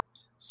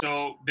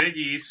 So Big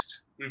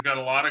East, we've got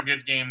a lot of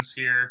good games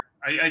here.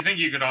 I think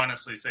you could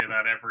honestly say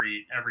that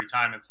every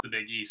time it's the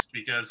Big East,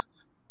 because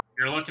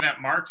you're looking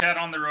at Marquette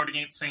on the road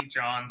against St.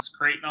 John's,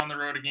 Creighton on the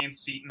road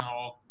against Seton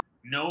Hall,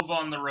 Nova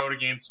on the road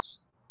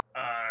against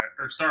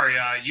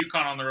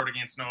UConn on the road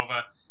against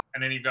Nova,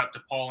 and then you've got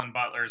DePaul and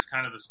Butler as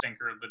kind of the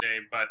stinker of the day.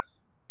 But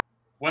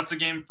what's a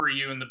game for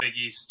you in the Big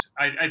East?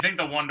 I think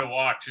the one to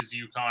watch is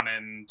UConn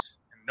and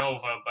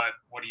Nova, but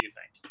what do you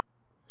think?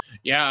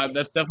 Yeah,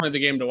 that's definitely the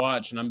game to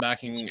watch, and I'm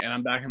backing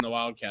the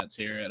Wildcats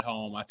here at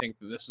home. I think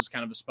that this is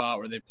kind of a spot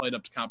where they've played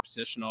up to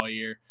competition all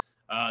year.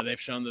 They've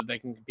shown that they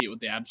can compete with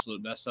the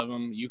absolute best of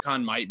them.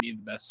 UConn might be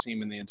the best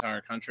team in the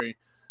entire country,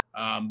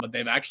 but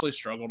they've actually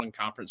struggled in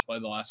conference play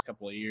the last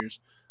couple of years.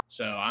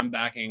 So I'm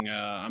backing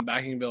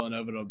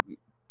Villanova to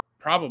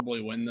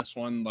probably win this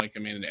one. Like, I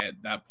mean, at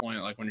that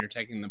point, like when you're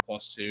taking the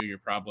 +2, you're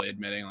probably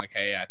admitting like,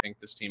 hey, I think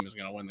this team is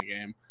going to win the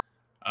game.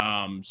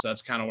 So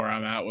that's kind of where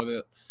I'm at with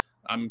it.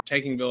 I'm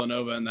taking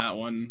Villanova in that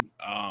one.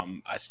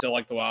 I still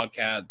like the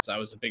Wildcats. I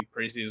was a big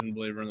preseason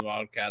believer in the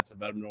Wildcats. I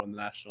bet them to win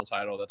the national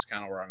title. That's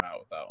kind of where I'm at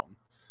with that one.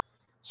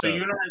 So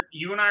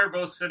you and I are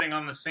both sitting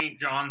on the St.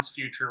 John's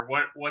future.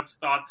 What's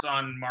thoughts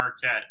on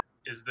Marquette?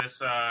 Is this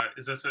a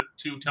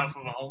too tough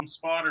of a home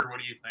spot, or what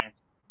do you think?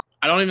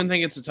 I don't even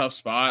think it's a tough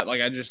spot.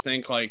 Like, I just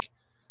think, like,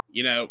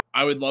 you know,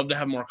 I would love to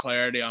have more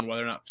clarity on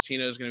whether or not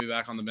Pitino is going to be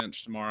back on the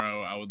bench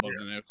tomorrow. I would love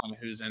to know kind of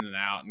who's in and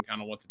out and kind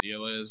of what the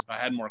deal is. If I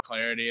had more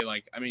clarity,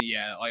 like, I mean,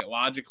 yeah, like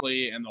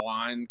logically and the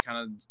line kind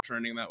of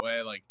trending that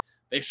way, like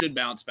they should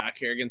bounce back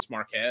here against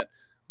Marquette.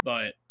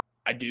 But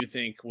I do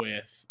think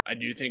with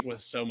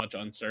so much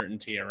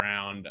uncertainty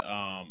around,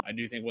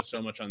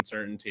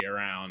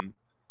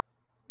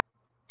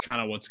 kind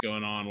of what's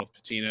going on with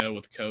Pitino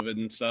with COVID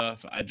and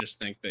stuff, I just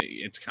think that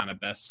it's kind of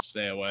best to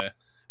stay away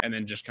and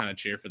then just kind of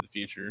cheer for the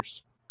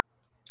futures.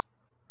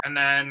 And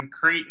then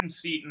Creighton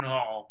Seton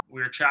Hall.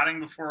 We were chatting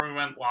before we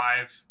went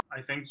live.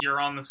 I think you're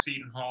on the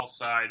Seton Hall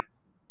side.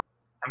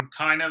 I'm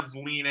kind of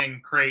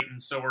leaning Creighton,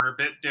 so we're a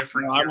bit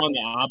different. No, I'm on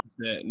the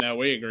opposite. No,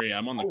 we agree.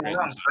 I'm on the Creighton.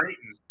 We're on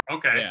Creighton.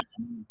 Okay. Yeah,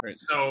 Creighton.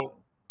 So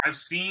I've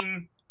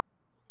seen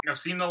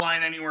the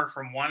line anywhere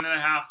from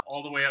 1.5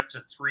 all the way up to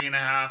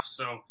 3.5.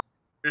 So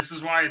this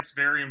is why it's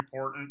very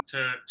important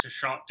to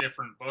shop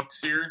different books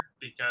here,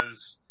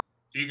 because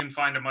if you can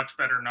find a much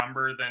better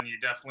number, then you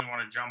definitely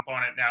want to jump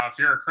on it. Now, if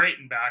you're a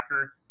Creighton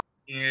backer,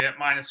 you get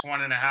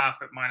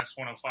 -1.5 at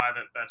 -105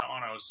 at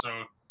Betano.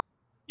 So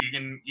you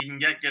can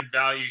get good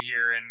value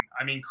here. And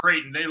I mean,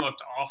 Creighton, they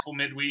looked awful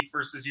midweek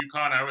versus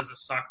UConn. I was a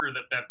sucker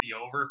that bet the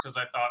over because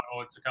I thought,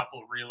 it's a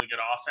couple of really good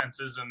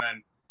offenses. And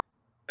then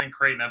I think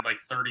Creighton had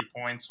like 30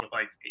 points with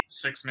like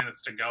 6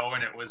 minutes to go,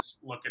 and it was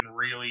looking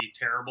really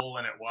terrible,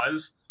 and it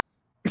was.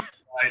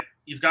 But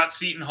you've got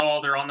Seton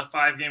Hall. They're on the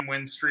 5-game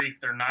win streak.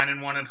 They're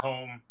 9-1 at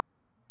home.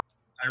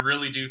 I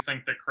really do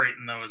think that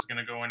Creighton, though, is going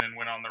to go in and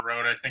win on the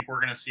road. I think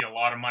we're going to see a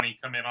lot of money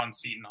come in on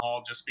Seton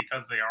Hall just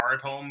because they are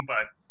at home,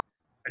 but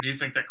I do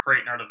think that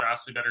Creighton are the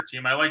vastly better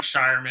team. I like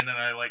Shireman and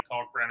I like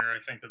Kalkbrenner. I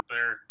think that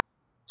they're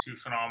two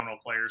phenomenal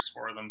players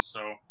for them.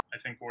 So I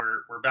think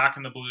we're back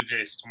in the Blue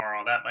Jays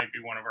tomorrow. That might be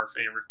one of our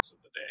favorites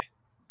of the day.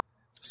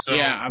 So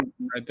yeah, I'm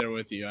right there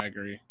with you. I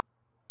agree.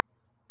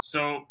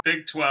 So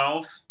Big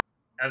 12,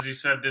 as you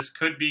said, this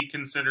could be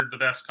considered the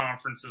best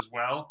conference as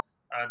well.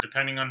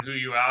 Depending on who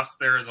you ask,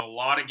 there is a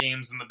lot of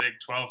games in the Big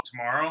 12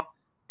 tomorrow.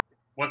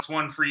 What's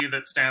one for you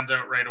that stands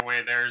out right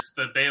away? There's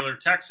the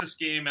Baylor-Texas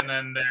game, and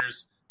then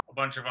there's a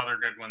bunch of other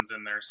good ones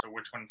in there. So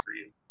which one for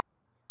you?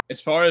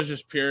 As far as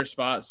just pure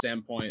spot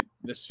standpoint,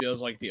 this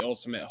feels like the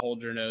ultimate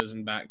hold your nose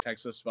and back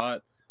Texas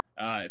spot.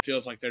 It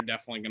feels like they're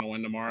definitely going to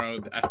win tomorrow.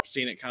 I've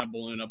seen it kind of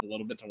balloon up a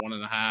little bit to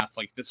 1.5.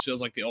 Like, this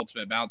feels like the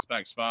ultimate bounce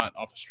back spot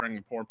off a string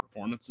of poor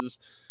performances,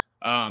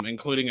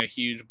 including a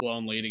huge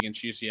blown lead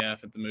against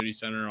UCF at the Moody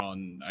Center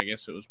on, I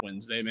guess it was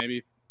Wednesday,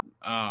 maybe.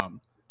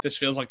 This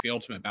feels like the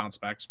ultimate bounce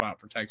back spot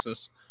for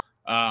Texas.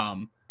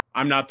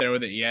 I'm not there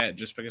with it yet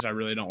just because I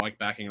really don't like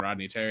backing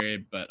Rodney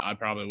Terry, but I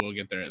probably will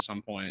get there at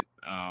some point.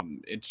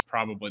 It's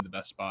probably the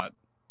best spot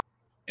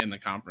in the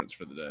conference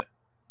for the day.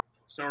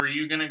 So are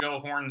you going to go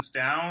horns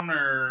down,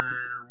 or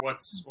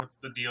what's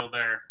the deal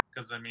there?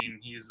 Because, I mean,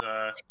 he's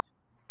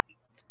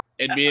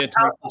it'd be a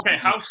tough. Okay,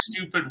 how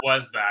stupid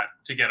was that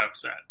to get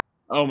upset?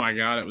 Oh my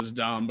God, it was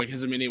dumb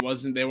because, I mean,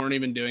 they weren't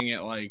even doing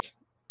it like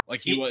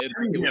he wasn't.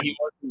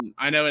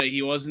 I know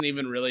he wasn't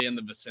even really in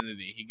the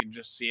vicinity. He could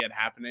just see it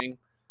happening.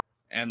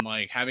 And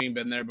like having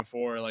been there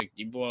before, like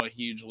you blow a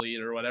huge lead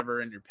or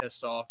whatever, and you're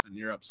pissed off and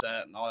you're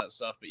upset and all that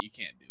stuff, but you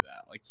can't do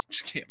that. Like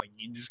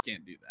you just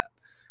can't do that.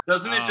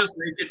 Doesn't it just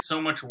make it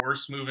so much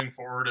worse moving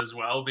forward as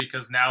well?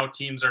 Because now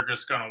teams are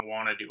just going to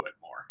want to do it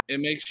more. It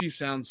makes you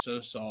sound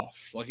so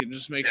soft. Like, it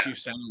just makes you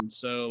sound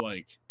so,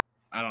 like,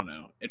 I don't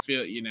know.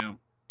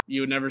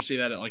 You would never see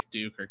that at, like,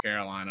 Duke or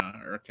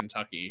Carolina or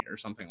Kentucky or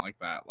something like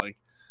that. Like,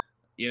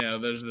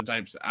 those are the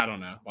types, I don't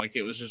know. Like,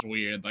 it was just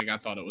weird. Like, I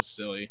thought it was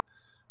silly.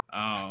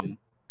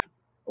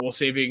 We'll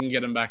see if he can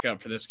get them back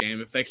up for this game.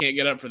 If they can't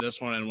get up for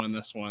this one and win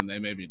this one, they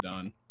may be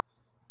done.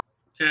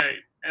 Okay,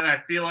 and I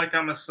feel like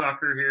I'm a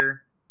sucker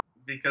here,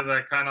 because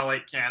I kind of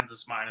like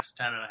Kansas minus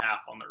 10.5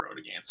 on the road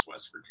against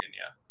West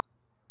Virginia.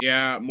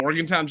 Yeah,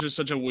 Morgantown's just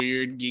such a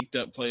weird, geeked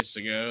up place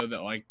to go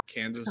that like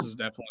Kansas is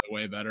definitely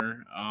way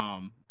better.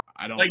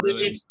 I don't like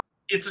really.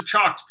 It's a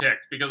chalked pick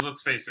because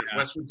let's face it,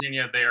 West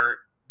Virginia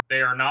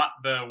they are not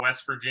the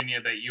West Virginia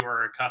that you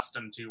are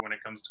accustomed to when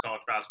it comes to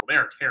college basketball. They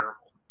are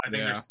terrible. I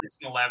think they're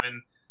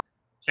 6-11.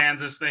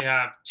 Kansas, they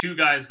have two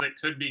guys that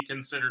could be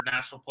considered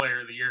National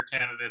Player of the Year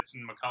candidates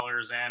in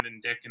McCullers and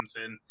in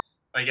Dickinson.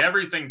 Like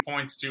everything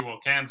points to, well,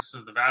 Kansas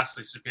is the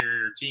vastly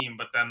superior team,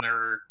 but then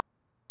they're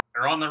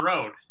on the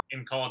road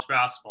in college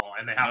basketball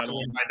and they have to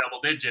win by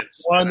double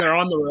digits. Well, and they're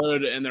on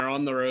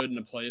the road in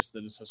a place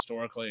that is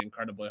historically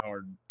incredibly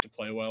hard to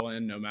play well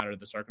in, no matter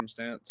the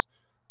circumstance.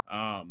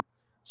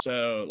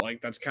 So like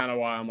that's kind of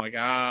why I'm like,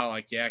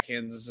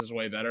 Kansas is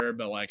way better,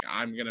 but like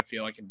I'm gonna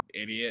feel like an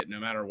idiot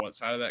no matter what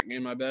side of that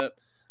game I bet,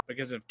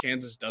 because if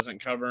Kansas doesn't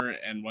cover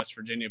and West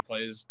Virginia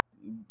plays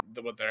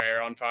with their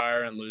hair on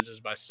fire and loses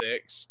by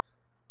 6.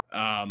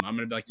 I'm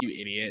gonna be like, you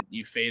idiot!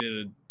 You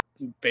faded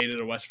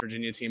a West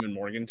Virginia team in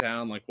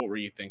Morgantown. Like, what were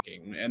you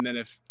thinking? And then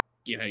if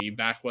you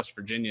back West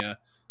Virginia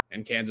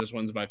and Kansas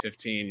wins by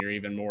 15, you're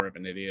even more of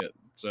an idiot.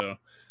 So,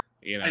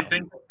 I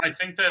think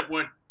that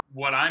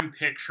what I'm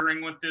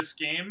picturing with this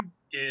game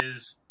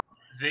is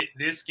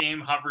this game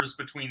hovers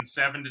between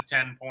 7 to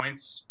 10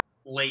 points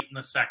late in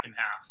the second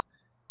half,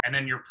 and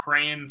then you're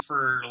praying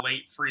for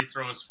late free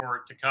throws for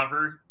it to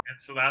cover. And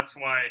so that's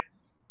why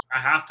I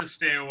have to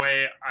stay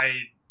away.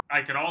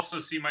 I could also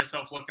see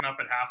myself looking up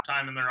at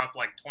halftime and they're up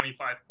like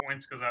 25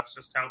 points because that's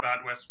just how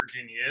bad West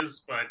Virginia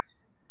is. But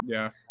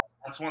yeah,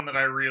 that's one that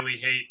I really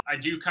hate. I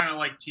do kind of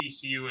like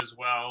TCU as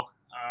well.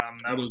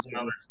 That was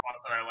another spot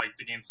that I liked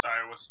against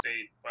Iowa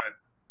State, but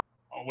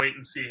I'll wait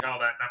and see how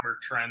that number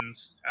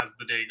trends as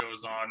the day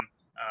goes on.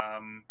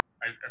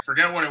 I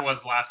forget what it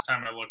was last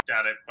time I looked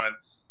at it, but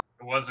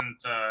it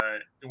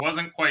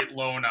wasn't quite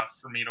low enough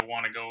for me to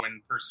want to go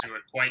and pursue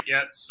it quite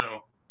yet.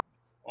 So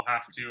I'll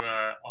have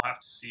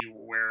to see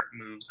where it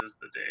moves as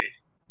the day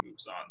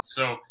moves on.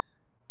 So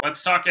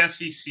let's talk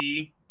SEC.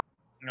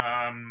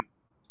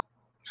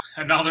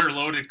 Another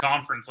loaded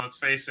conference. Let's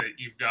face it.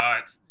 You've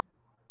got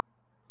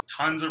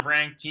tons of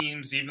ranked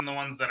teams, even the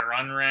ones that are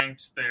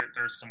unranked.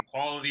 There's some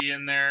quality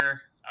in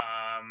there.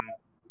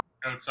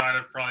 Outside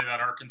of probably that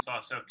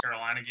Arkansas South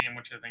Carolina game,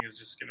 which I think is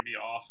just going to be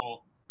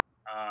awful.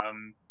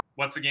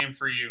 What's a game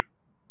for you?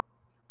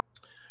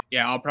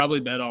 Yeah, I'll probably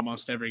bet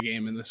almost every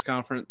game in this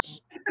conference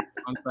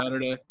on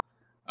Saturday.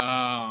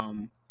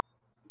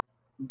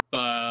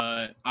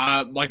 But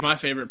my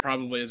favorite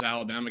probably is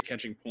Alabama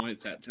catching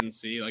points at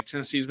Tennessee. Like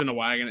Tennessee's been a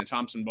wagon at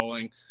Thompson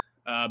Bowling,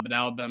 but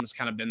Alabama's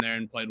kind of been there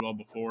and played well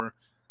before.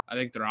 I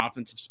think their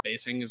offensive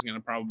spacing is going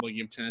to probably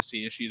give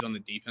Tennessee issues on the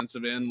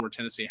defensive end, where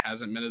Tennessee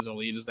hasn't been as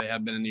elite as they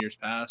have been in years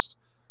past.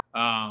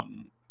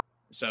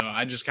 So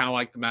I just kind of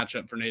like the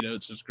matchup for Nate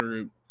Oates'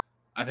 group.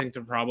 I think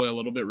they're probably a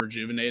little bit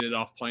rejuvenated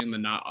off playing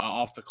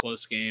off the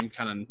close game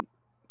kind of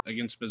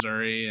against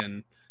Missouri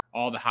and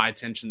all the high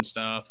tension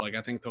stuff. Like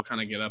I think they'll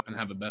kind of get up and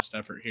have a best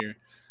effort here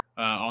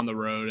on the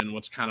road and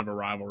what's kind of a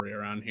rivalry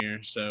around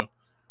here. So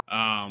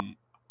I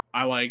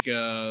like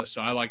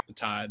the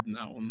Tide in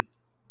that one.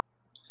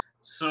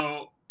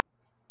 So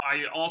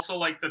I also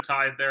like the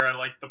Tide there. I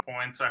like the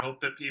points. I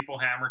hope that people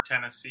hammer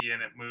Tennessee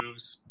and it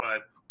moves,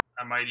 but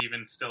I might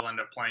even still end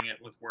up playing it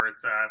with where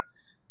it's at.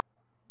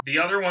 The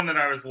other one that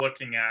I was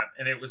looking at,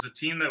 and it was a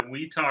team that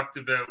we talked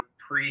about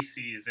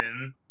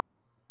preseason,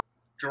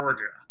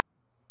 Georgia.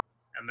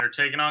 And they're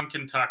taking on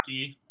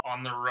Kentucky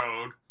on the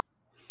road.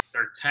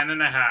 They're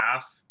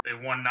 10.5. They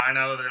won 9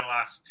 out of their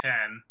last 10.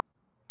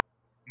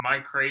 Am I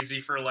crazy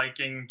for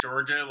liking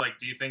Georgia? Like,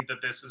 do you think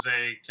that this is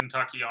a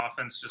Kentucky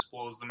offense just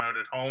blows them out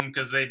at home?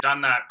 Because they've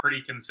done that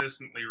pretty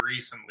consistently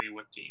recently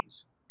with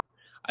teams.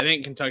 I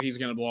think Kentucky's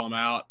going to blow them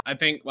out. I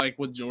think, like,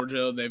 with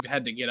Georgia, they've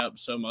had to get up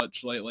so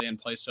much lately and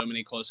play so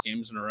many close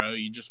games in a row.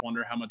 You just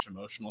wonder how much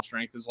emotional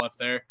strength is left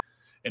there.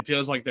 It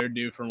feels like they're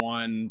due for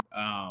one.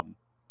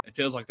 It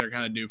feels like they're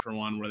kind of due for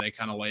one where they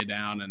kind of lay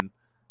down and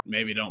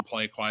maybe don't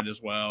play quite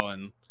as well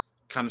and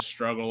kind of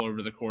struggle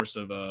over the course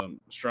of a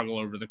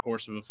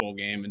full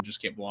game and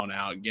just get blown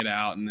out, get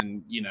out, and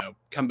then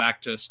come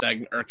back to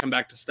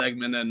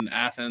Stegman and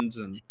Athens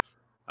and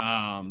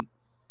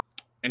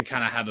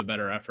kind of have a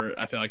better effort.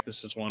 I feel like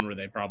this is one where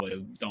they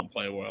probably don't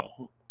play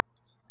well.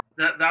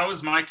 That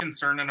was my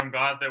concern, and I'm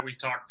glad that we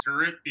talked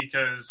through it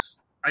because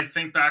I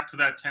think back to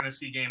that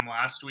Tennessee game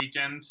last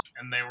weekend,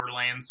 and they were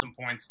laying some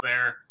points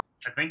there.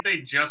 I think they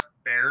just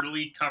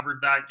barely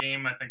covered that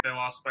game. I think they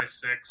lost by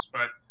 6,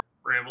 but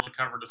were able to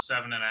cover to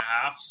 7.5.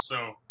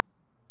 So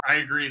I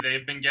agree.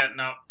 They've been getting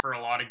up for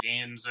a lot of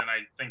games, and I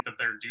think that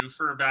they're due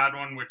for a bad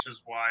one, which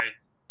is why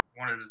I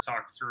wanted to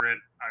talk through it.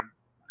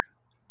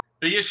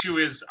 The issue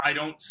is I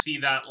don't see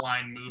that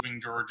line moving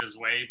Georgia's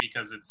way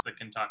because it's the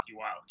Kentucky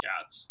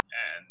Wildcats.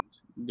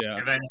 And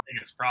if anything,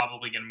 it's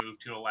probably going to move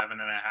to 11.5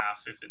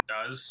 if it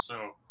does.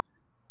 So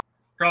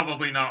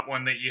probably not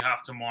one that you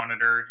have to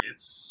monitor.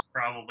 It's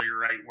probably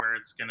right where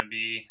it's going to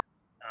be.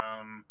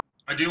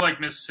 I do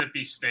like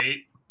Mississippi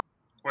State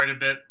quite a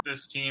bit,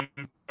 this team,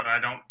 but I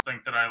don't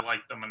think that I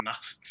like them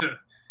enough to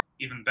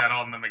even bet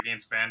on them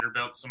against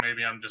Vanderbilt. So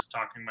maybe I'm just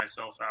talking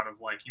myself out of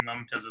liking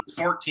them because it's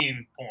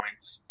 14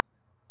 points.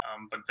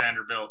 But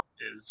Vanderbilt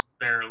is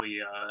barely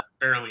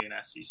an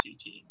SEC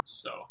team.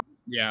 So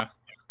yeah,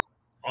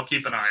 I'll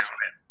keep an eye on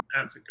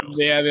it as it goes.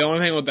 Yeah, the only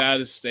thing with that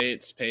is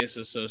State's pace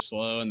is so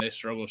slow and they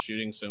struggle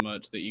shooting so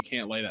much that you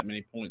can't lay that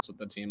many points with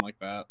a team like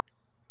that.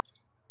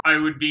 I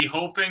would be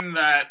hoping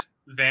that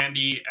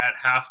Vandy at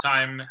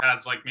halftime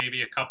has like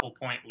maybe a couple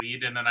point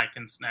lead and then I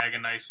can snag a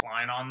nice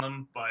line on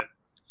them, but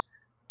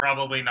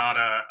probably not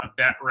a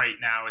bet right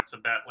now. It's a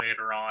bet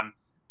later on.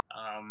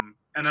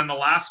 And then the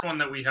last one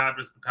that we had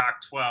was the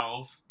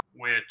Pac-12,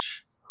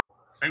 which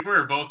I think we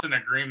were both in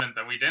agreement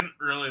that we didn't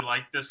really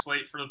like this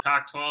slate for the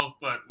Pac-12,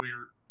 but we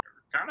were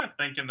kind of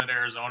thinking that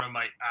Arizona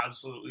might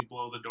absolutely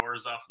blow the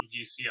doors off of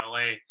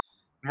UCLA.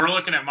 And we're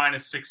looking at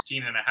minus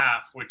 16.5,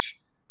 which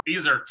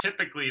these are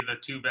typically the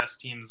two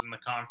best teams in the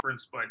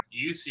conference, but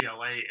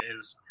UCLA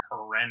is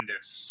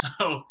horrendous.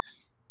 So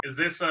is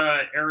this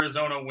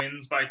Arizona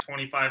wins by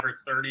 25 or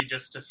 30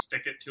 just to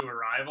stick it to a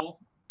rival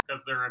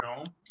because they're at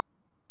home?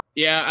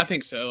 Yeah, I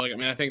think so.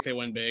 I think they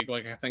win big.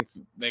 I think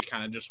they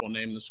kind of just will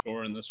name the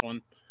score in this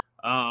one.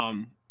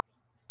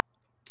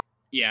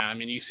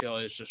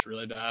 UCLA is just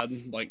really bad.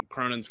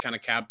 Cronin's kind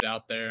of capped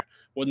out there.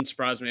 Wouldn't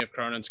surprise me if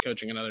Cronin's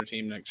coaching another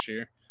team next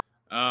year.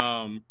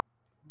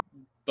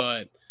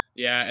 But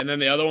yeah, and then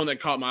the other one that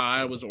caught my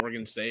eye was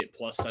Oregon State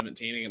plus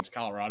 17 against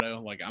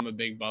Colorado. I'm a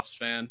big Buffs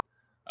fan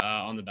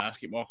on the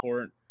basketball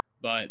court,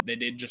 but they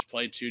did just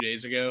play 2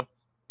 days ago.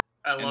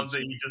 I love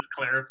that you just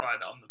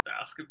clarified on the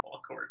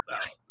basketball court.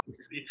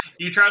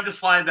 You tried to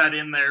slide that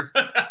in there,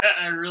 but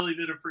I really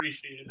did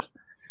appreciate it.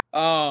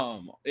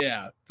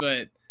 Yeah,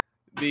 but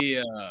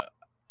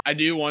I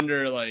do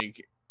wonder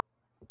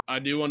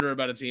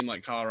about a team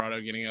like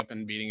Colorado getting up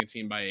and beating a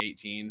team by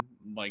 18,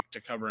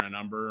 to cover a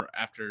number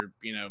after,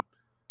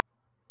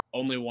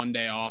 only 1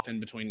 day off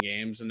in between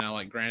games. And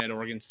now, granted,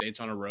 Oregon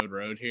State's on a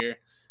road here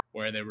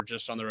where they were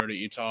just on the road at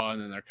Utah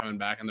and then they're coming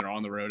back and they're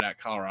on the road at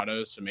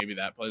Colorado. So maybe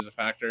that plays a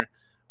factor,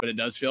 but it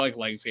does feel like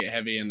legs get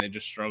heavy and they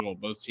just struggle.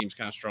 Both teams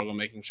kind of struggle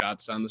making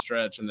shots down the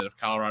stretch. And that if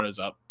Colorado's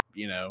up,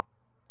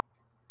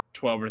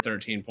 12 or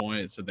 13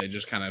 points, that they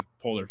just kind of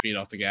pull their feet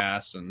off the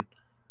gas and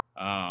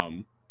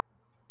kind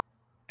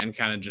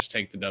of just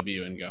take the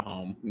W and go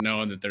home,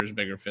 knowing that there's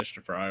bigger fish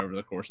to fry over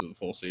the course of the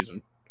full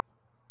season.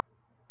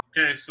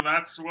 Okay, so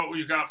that's what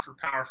we've got for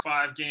Power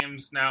 5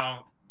 games.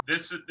 Now,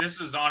 this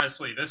is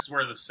honestly, this is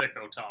where the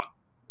sicko talk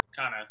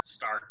kind of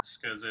starts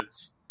because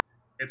it's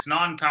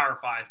non-Power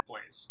 5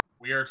 plays.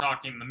 We are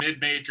talking the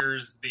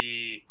mid-majors,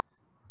 the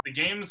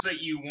games that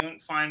you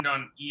won't find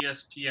on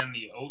ESPN,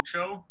 the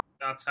Ocho.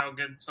 That's how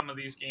good some of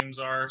these games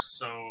are.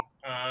 So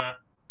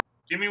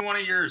give me one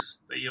of yours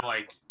that you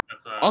like.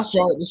 I'll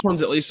start. This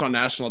one's at least on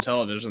national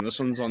television. This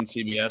one's on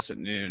CBS at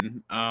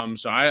noon.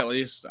 So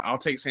I'll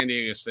take San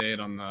Diego State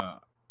on the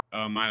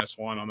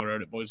 -1 on the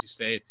road at Boise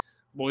State.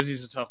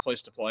 Boise's a tough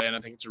place to play, and I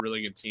think it's a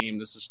really good team.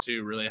 This is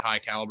two really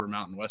high-caliber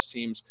Mountain West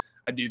teams.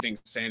 I do think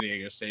San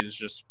Diego State is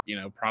just,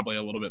 probably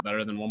a little bit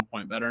better than 1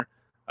 point better.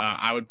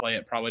 I would play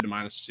it probably to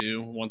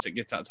 -2. Once it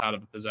gets outside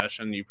of a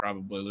possession, you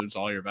probably lose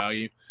all your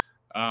value.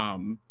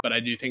 But I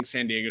do think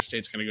San Diego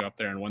State's going to go up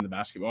there and win the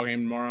basketball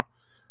game tomorrow.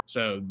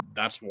 So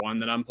that's one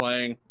that I'm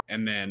playing.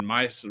 And then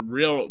my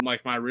real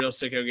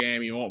sicko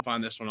game, you won't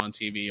find this one on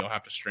TV. You'll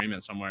have to stream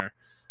it somewhere.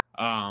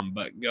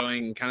 But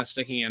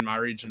sticking in my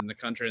region in the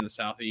country in the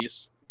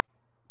Southeast,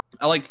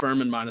 I like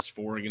Furman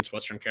 -4 against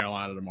Western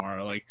Carolina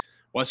tomorrow.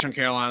 Western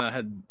Carolina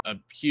had a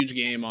huge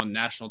game on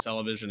national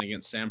television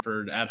against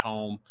Samford at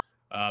home,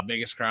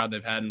 biggest crowd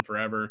they've had in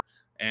forever.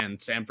 And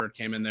Samford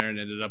came in there and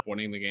ended up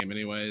winning the game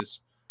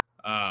anyways.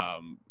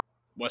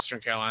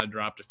 Western Carolina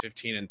dropped to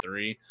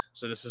 15-3.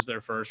 So this is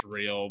their first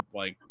real,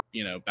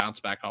 bounce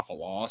back off a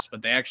loss,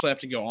 but they actually have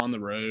to go on the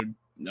road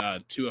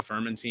to a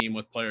Furman team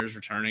with players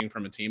returning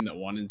from a team that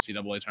won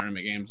NCAA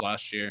tournament games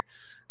last year.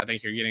 I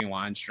think you're getting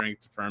line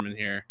strength to Furman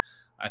here.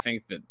 I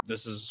think that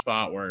this is a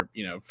spot where,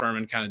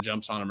 Furman kind of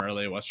jumps on them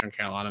early. Western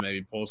Carolina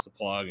maybe pulls the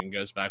plug and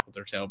goes back with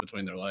their tail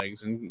between their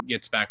legs and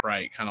gets back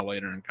right kind of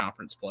later in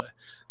conference play.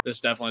 This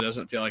definitely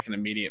doesn't feel like an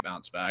immediate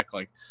bounce back.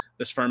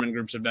 This Furman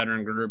group's a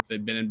veteran group.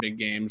 They've been in big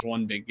games,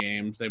 won big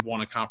games. They've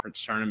won a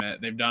conference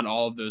tournament. They've done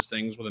all of those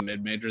things with a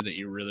mid-major that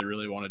you really,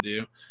 really want to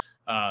do.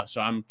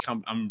 So I'm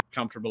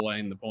comfortable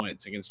laying the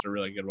points against a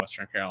really good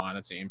Western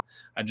Carolina team.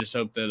 I just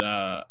hope that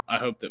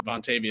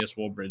Vontavious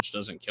Woolbridge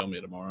doesn't kill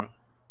me tomorrow.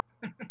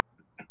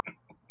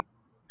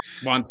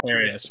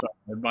 Vontarius,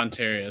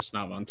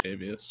 not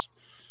Vontavious.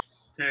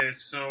 Okay,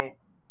 so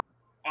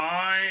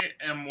I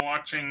am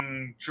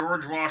watching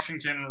George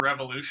Washington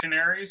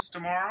Revolutionaries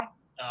tomorrow.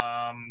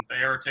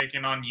 They are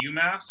taking on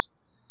UMass.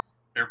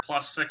 They're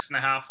plus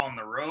 6.5 on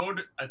the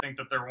road. I think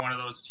that they're one of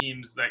those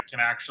teams that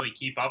can actually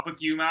keep up with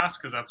UMass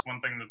because that's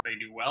one thing that they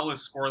do well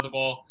is score the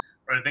ball.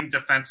 But I think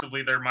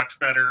defensively they're much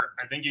better.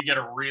 I think you get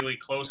a really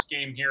close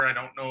game here. I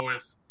don't know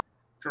if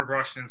George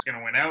Washington's going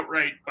to win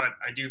outright, but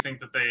I do think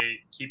that they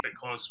keep it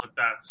close with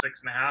that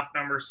 6.5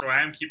 number. So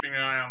I am keeping an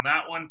eye on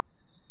that one.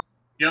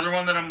 The other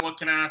one that I'm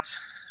looking at,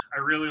 I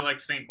really like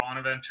St.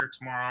 Bonaventure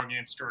tomorrow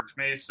against George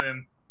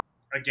Mason.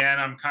 Again,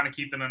 I'm kind of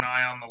keeping an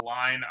eye on the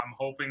line. I'm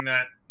hoping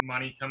that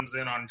money comes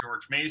in on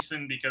George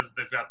Mason because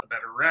they've got the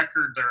better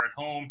record. They're at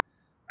home.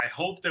 I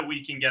hope that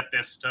we can get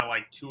this to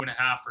like 2.5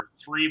 or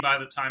 3 by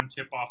the time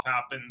tip-off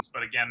happens.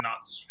 But again,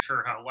 not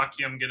sure how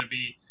lucky I'm going to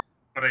be.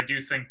 But I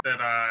do think that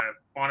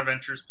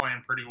Bonaventure's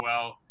playing pretty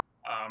well.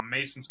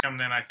 Mason's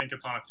coming in. I think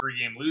it's on a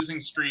 3-game losing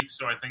streak.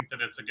 So I think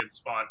that it's a good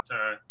spot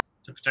to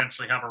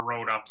potentially have a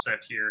road upset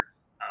here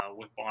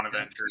with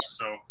Bonaventure.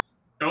 So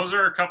those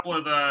are a couple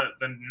of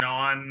the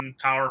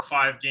non-Power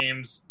 5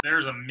 games.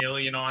 There's a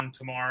million on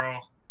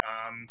tomorrow.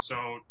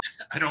 So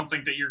I don't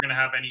think that you're going to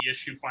have any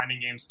issue finding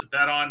games to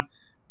bet on.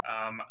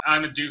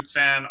 I'm a Duke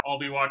fan. I'll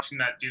be watching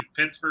that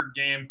Duke-Pittsburgh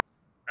game.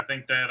 I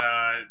think that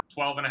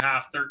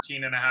 12.5,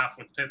 13.5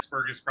 with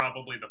Pittsburgh is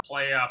probably the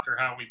play after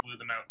how we blew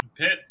them out in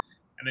Pitt.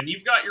 And then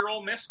you've got your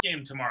Ole Miss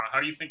game tomorrow. How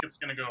do you think it's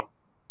going to go?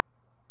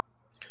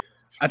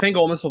 I think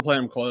Ole Miss will play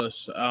them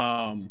close.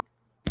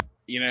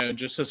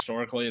 Just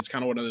historically, it's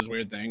kind of one of those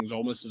weird things.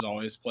 Ole Miss has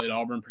always played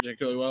Auburn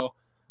particularly well,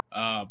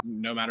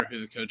 no matter who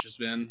the coach has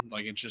been.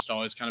 Like, it's just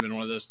always kind of been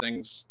one of those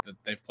things that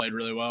they've played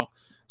really well.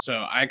 So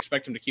I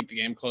expect them to keep the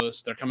game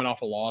close. They're coming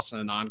off a loss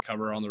and a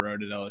non-cover on the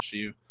road at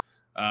LSU.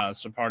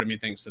 So part of me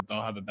thinks that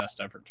they'll have a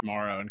best effort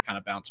tomorrow and kind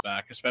of bounce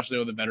back, especially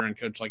with a veteran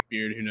coach like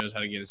Beard who knows how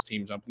to get his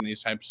teams up in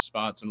these types of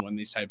spots and win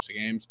these types of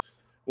games.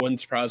 Wouldn't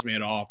surprise me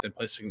at all if they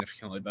play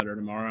significantly better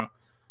tomorrow.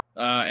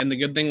 And the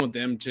good thing with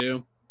them,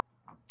 too,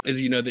 is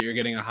you know that you're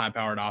getting a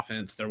high-powered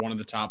offense. They're one of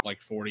the top,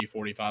 40,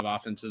 45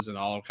 offenses in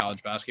all of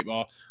college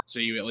basketball. So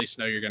you at least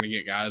know you're going to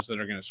get guys that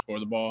are going to score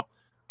the ball.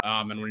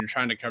 And when you're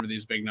trying to cover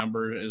these big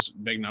numbers,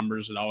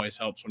 it always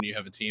helps when you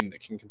have a team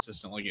that can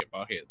consistently get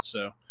buckets.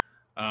 So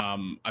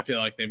I feel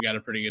like they've got a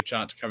pretty good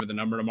shot to cover the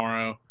number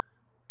tomorrow.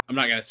 I'm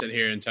not going to sit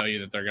here and tell you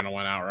that they're going to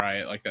win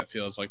outright. That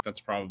feels like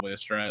that's probably a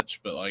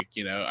stretch. But,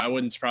 I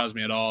wouldn't surprise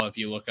me at all if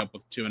you look up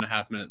with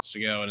 2.5 minutes to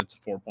go and it's a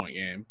 4-point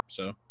game.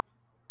 So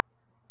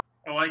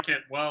I like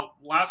it. Well,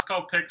 Last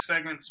Call Pick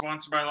segment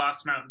sponsored by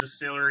Last Mountain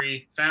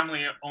Distillery,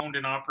 family owned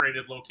and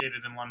operated,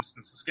 located in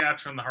Lumsden,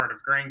 Saskatchewan, the heart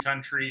of grain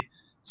country.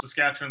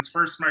 Saskatchewan's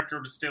first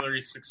micro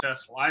distillery's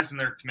success lies in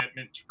their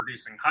commitment to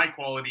producing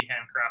high-quality,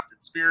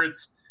 handcrafted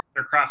spirits.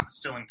 Their craft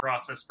distilling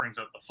process brings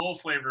out the full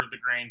flavor of the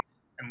grain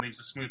and leaves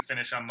a smooth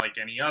finish unlike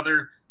any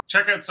other.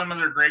 Check out some of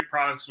their great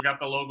products. We got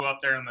the logo up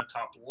there in the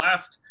top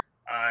left.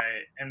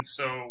 And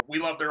so we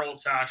love their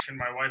old-fashioned.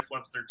 My wife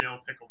loves their dill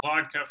pickle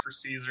vodka for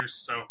Caesars,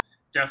 so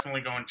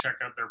definitely go and check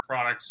out their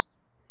products.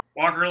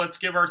 Walker, let's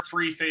give our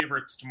 3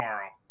 favorites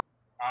tomorrow.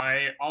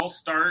 I'll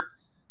start.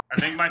 I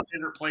think my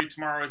favorite play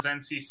tomorrow is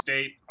NC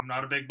State. I'm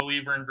not a big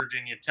believer in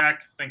Virginia Tech.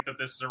 I think that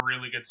this is a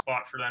really good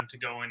spot for them to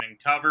go in and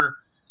cover.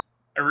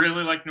 I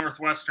really like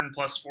Northwestern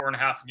plus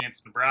 4.5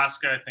 against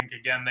Nebraska. I think,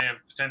 again, they have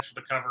potential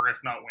to cover, if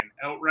not win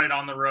outright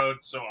on the road.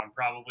 So I'm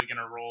probably going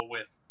to roll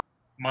with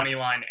money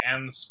line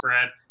and the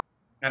spread.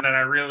 And then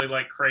I really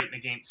like Creighton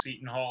against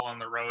Seton Hall on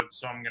the road.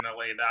 So I'm going to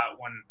lay that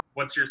one.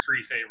 What's your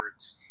 3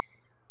 favorites?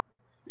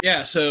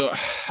 Yeah, so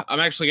I'm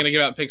actually going to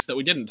give out picks that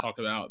we didn't talk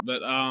about. But,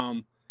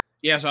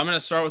 so I'm going to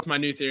start with my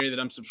new theory that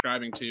I'm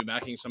subscribing to,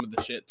 backing some of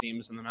the shit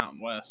teams in the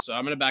Mountain West. So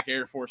I'm going to back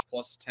Air Force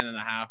plus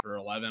 10.5 or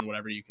 11,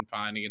 whatever you can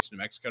find against New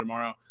Mexico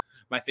tomorrow.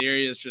 My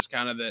theory is just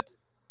kind of that,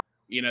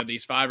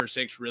 these 5 or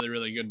 6 really,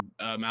 really good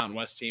Mountain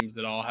West teams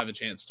that all have a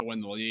chance to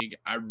win the league.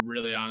 I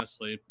really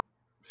honestly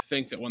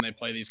think that when they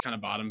play these kind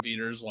of bottom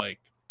feeders like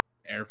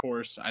Air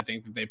Force, I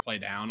think that they play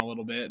down a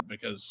little bit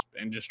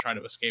and just try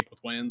to escape with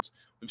wins.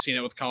 We've seen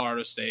it with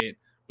Colorado State.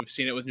 We've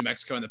seen it with New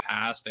Mexico in the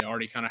past. They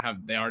already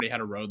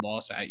had a road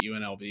loss at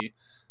UNLV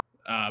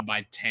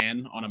by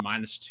 10 on a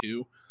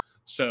 -2.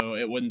 So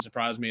it wouldn't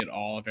surprise me at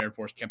all if Air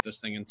Force kept this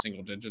thing in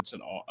single digits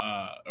at all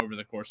over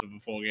the course of a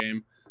full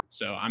game.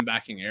 So I'm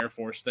backing Air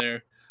Force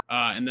there.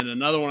 And then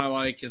another one I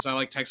like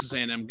Texas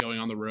A&M going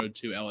on the road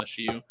to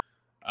LSU.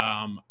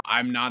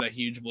 I'm not a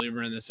huge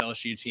believer in this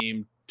LSU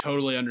team.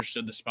 Totally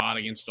understood the spot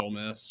against Ole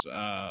Miss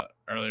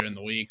earlier in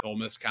the week. Ole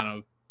Miss kind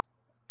of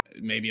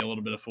maybe a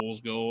little bit of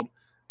fool's gold.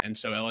 And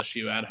so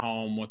LSU at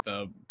home with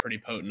a pretty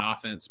potent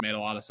offense made a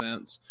lot of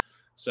sense.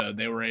 So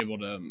they were able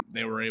to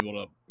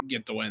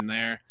get the win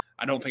there.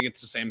 I don't think it's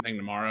the same thing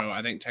tomorrow.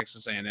 I think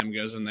Texas A&M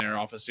goes in there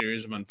off a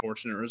series of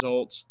unfortunate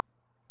results.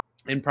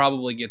 and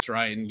probably gets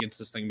right and gets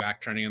this thing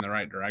back trending in the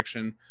right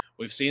direction.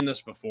 We've seen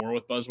this before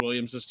with Buzz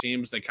Williams'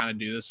 teams. They kind of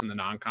do this in the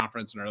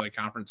non-conference and early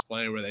conference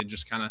play where they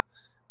just kind of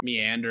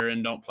meander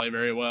and don't play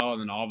very well,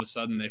 and then all of a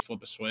sudden they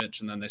flip a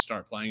switch and then they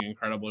start playing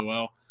incredibly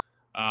well.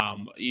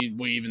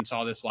 We even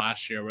saw this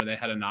last year where they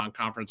had a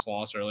non-conference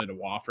loss early to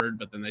Wofford,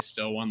 but then they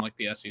still won like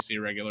the SEC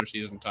regular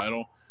season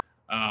title.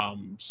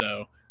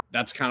 So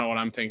that's kind of what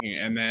I'm thinking.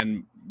 And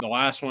then the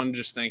last one,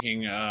 just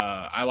thinking,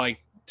 I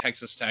like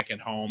Texas Tech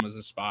at home as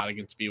a spot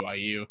against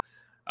BYU.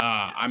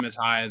 I'm as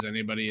high as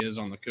anybody is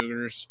on the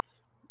Cougars.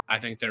 I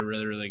think they're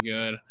really, really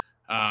good.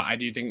 I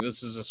do think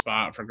this is a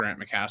spot for Grant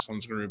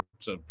McCaslin's group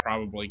to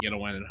probably get a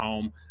win at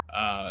home.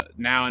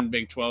 Now in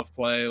Big 12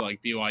 play,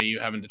 like BYU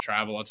having to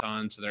travel a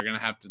ton, so they're going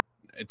to have to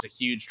 – it's a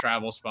huge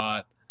travel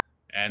spot,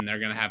 and they're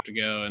going to have to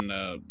go and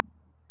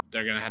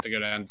they're going to have to go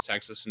down to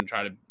Texas and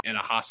try to – in a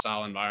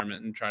hostile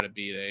environment and try to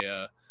beat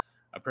a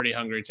pretty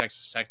hungry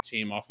Texas Tech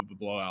team off of a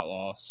blowout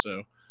loss.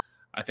 So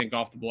I think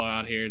off the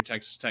blowout here,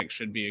 Texas Tech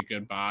should be a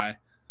good buy.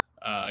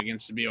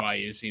 Against the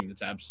BYU team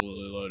that's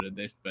absolutely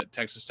loaded. But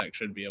Texas Tech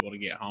should be able to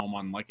get home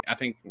on, like, I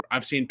think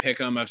I've seen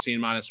Pick'em, I've seen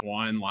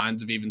 -1.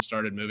 Lines have even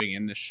started moving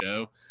in this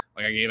show.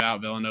 Like, I gave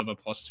out Villanova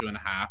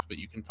 +2.5, but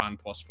you can find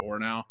 +4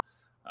 now.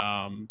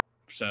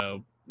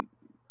 So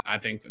I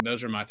think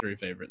those are my three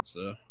favorites.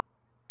 So.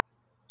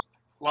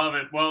 Love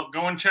it. Well,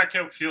 go and check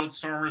out Field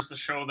Stormers, the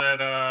show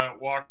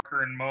that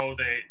Walker and Mo,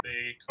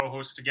 they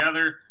co-host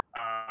together.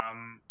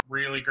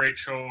 Really great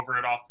show over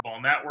at Off the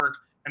Ball Network.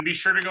 And be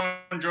sure to go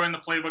and join the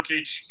Playbook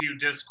HQ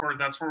Discord.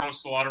 That's where we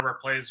host a lot of our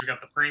plays. We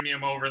got the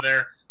premium over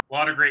there. A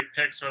lot of great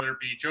picks, whether it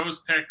be Joe's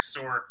picks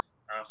or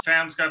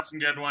Fam's got some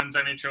good ones,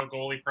 NHL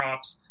goalie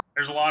props.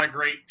 There's a lot of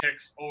great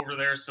picks over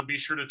there, so be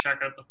sure to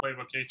check out the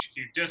Playbook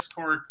HQ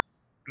Discord.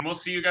 And we'll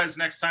see you guys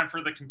next time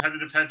for the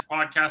Competitive Hedge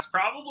podcast,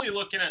 probably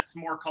looking at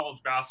some more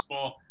college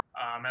basketball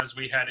as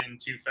we head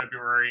into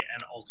February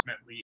and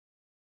ultimately